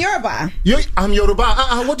I am Yoruba. I'm Yoruba.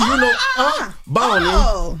 What do you know? Bowling.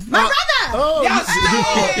 Oh, my brother. Oh,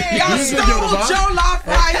 Y'all stole Joe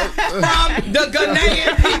Lafayette from the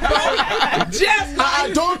Ghanaian people. Just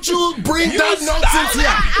don't you bring that nonsense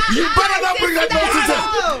here. You better not bring that nonsense here.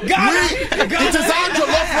 It is our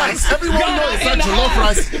jollof rice. Everyone knows it's our jollof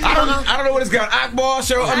rice. I don't know what it's got. Akbar,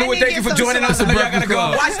 Sheryl, Underwood, thank you for joining us. I know y'all gotta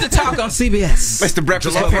go. Watch the talk on CBS. It's the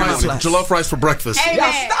Breakfast Jollof Club. rice, jollof rice for breakfast.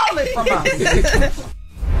 Y'all stole it from us.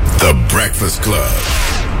 The Breakfast Club.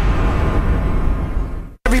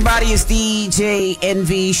 Everybody, it's DJ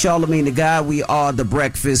NV, Charlamagne the Guy. We are the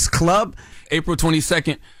Breakfast Club. April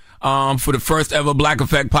 22nd. For the first ever Black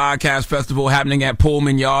Effect Podcast Festival happening at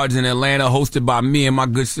Pullman Yards in Atlanta, hosted by me and my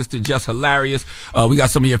good sister Jess Hilarious. We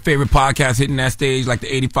got some of your favorite podcasts hitting that stage, like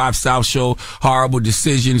the 85 South Show, Horrible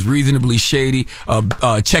Decisions, Reasonably Shady,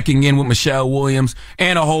 Checking In with Michelle Williams,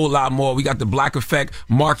 and a whole lot more. We got the Black Effect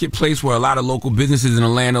Marketplace, where a lot of local businesses in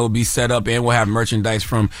Atlanta will be set up, and we'll have merchandise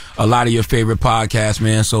from a lot of your favorite podcasts,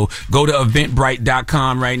 man. So go to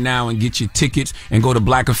eventbrite.com right now and get your tickets, and go to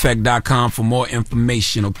blackeffect.com for more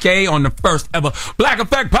information, okay? On the first ever Black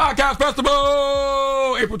Effect Podcast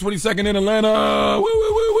Festival, April 22nd in Atlanta. Woo,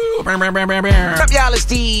 woo, woo, woo. Bam, bam, bam, bam, bam. What's up, y'all? It's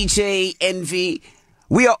DJ NV.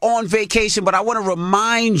 We are on vacation, but I want to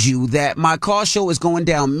remind you that my car show is going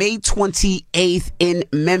down May 28th in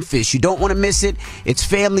Memphis. You don't want to miss it. It's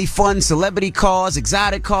family fun, celebrity cars,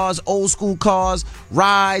 exotic cars, old school cars,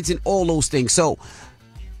 rides, and all those things. So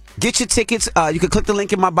get your tickets. You can click the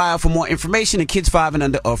link in my bio for more information, and kids 5 and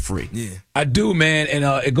under are free. Yeah, I do, man. And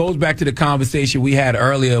it goes back to the conversation we had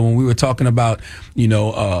earlier when we were talking about,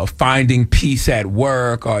 finding peace at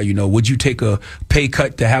work, or, would you take a pay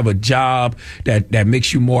cut to have a job that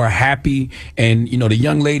makes you more happy? And, the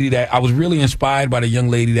young lady that I was really inspired by, the young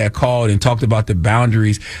lady that called and talked about the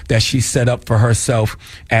boundaries that she set up for herself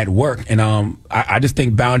at work. And I just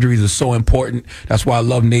think boundaries are so important. That's why I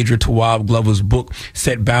love Nedra Tawwab Glover's book,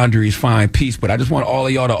 Set Boundaries, Find Peace. But I just want all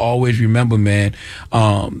of y'all to always remember, man,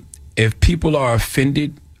 if people are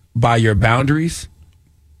offended by your boundaries,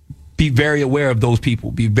 be very aware of those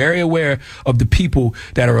people. Be very aware of the people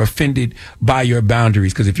that are offended by your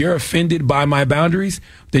boundaries. Because if you're offended by my boundaries,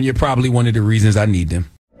 then you're probably one of the reasons I need them.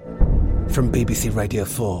 From BBC Radio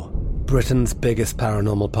 4, Britain's biggest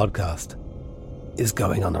paranormal podcast is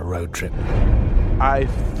going on a road trip. I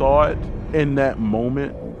thought in that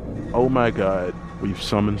moment, oh my God, we've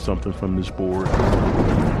summoned something from this board.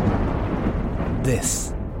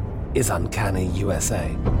 This is Uncanny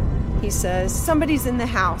USA. He says, somebody's in the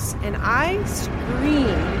house, and I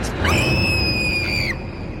screamed.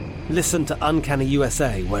 Listen to Uncanny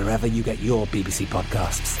USA wherever you get your BBC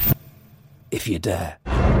podcasts, if you dare.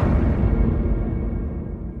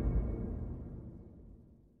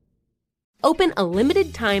 Open a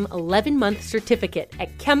limited-time 11-month certificate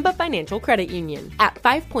at Kemba Financial Credit Union. At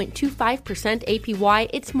 5.25% APY,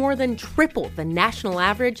 it's more than triple the national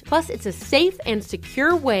average, plus it's a safe and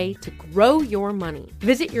secure way to grow your money.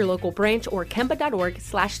 Visit your local branch or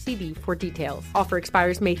kemba.org/cb for details. Offer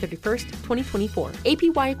expires May 31st, 2024.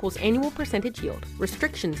 APY equals annual percentage yield.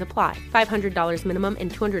 Restrictions apply. $500 minimum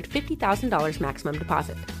and $250,000 maximum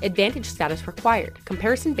deposit. Advantage status required.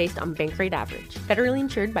 Comparison based on bank rate average. Federally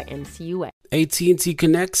insured by NCUA. AT&T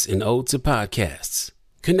connects an ode to podcasts.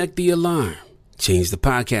 Connect the alarm. Change the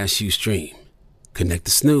podcast you stream. Connect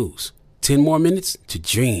the snooze. 10 more minutes to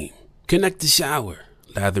dream. Connect the shower.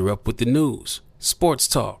 Lather up with the news, sports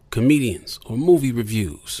talk, comedians, or movie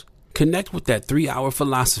reviews. Connect with that 3-hour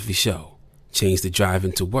philosophy show. Change the drive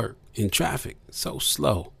into work in traffic so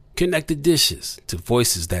slow. Connect the dishes to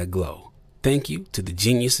voices that glow. Thank you to the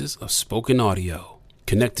geniuses of spoken audio.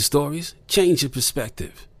 Connect the stories, change your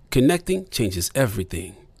perspective. Connecting changes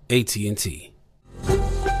everything. AT&T.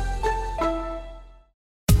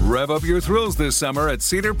 Rev up your thrills this summer at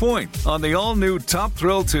Cedar Point on the all-new Top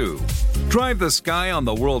Thrill 2. Drive the sky on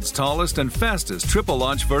the world's tallest and fastest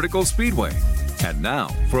triple-launch vertical speedway. And now,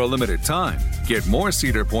 for a limited time, get more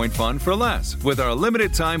Cedar Point fun for less with our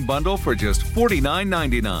limited-time bundle for just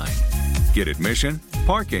 $49.99. Get admission,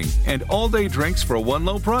 parking, and all-day drinks for one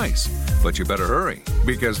low price. But you better hurry,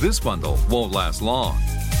 because this bundle won't last long.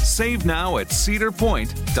 Save now at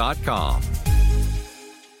cedarpoint.com.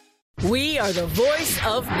 We are the voice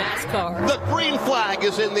of NASCAR. The green flag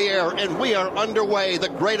is in the air, and we are underway. The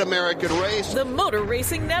Great American Race. The Motor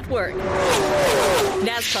Racing Network.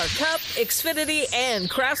 NASCAR Cup, Xfinity, and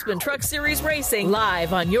Craftsman Truck Series Racing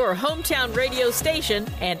live on your hometown radio station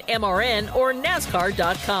and MRN or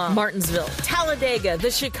NASCAR.com. Martinsville, Talladega, the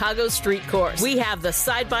Chicago Street Course. We have the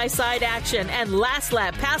side-by-side action and last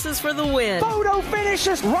lap passes for the win. Photo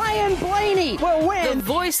finishes. Ryan Blaney will win. The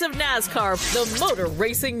voice of NASCAR, the Motor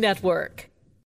Racing Network.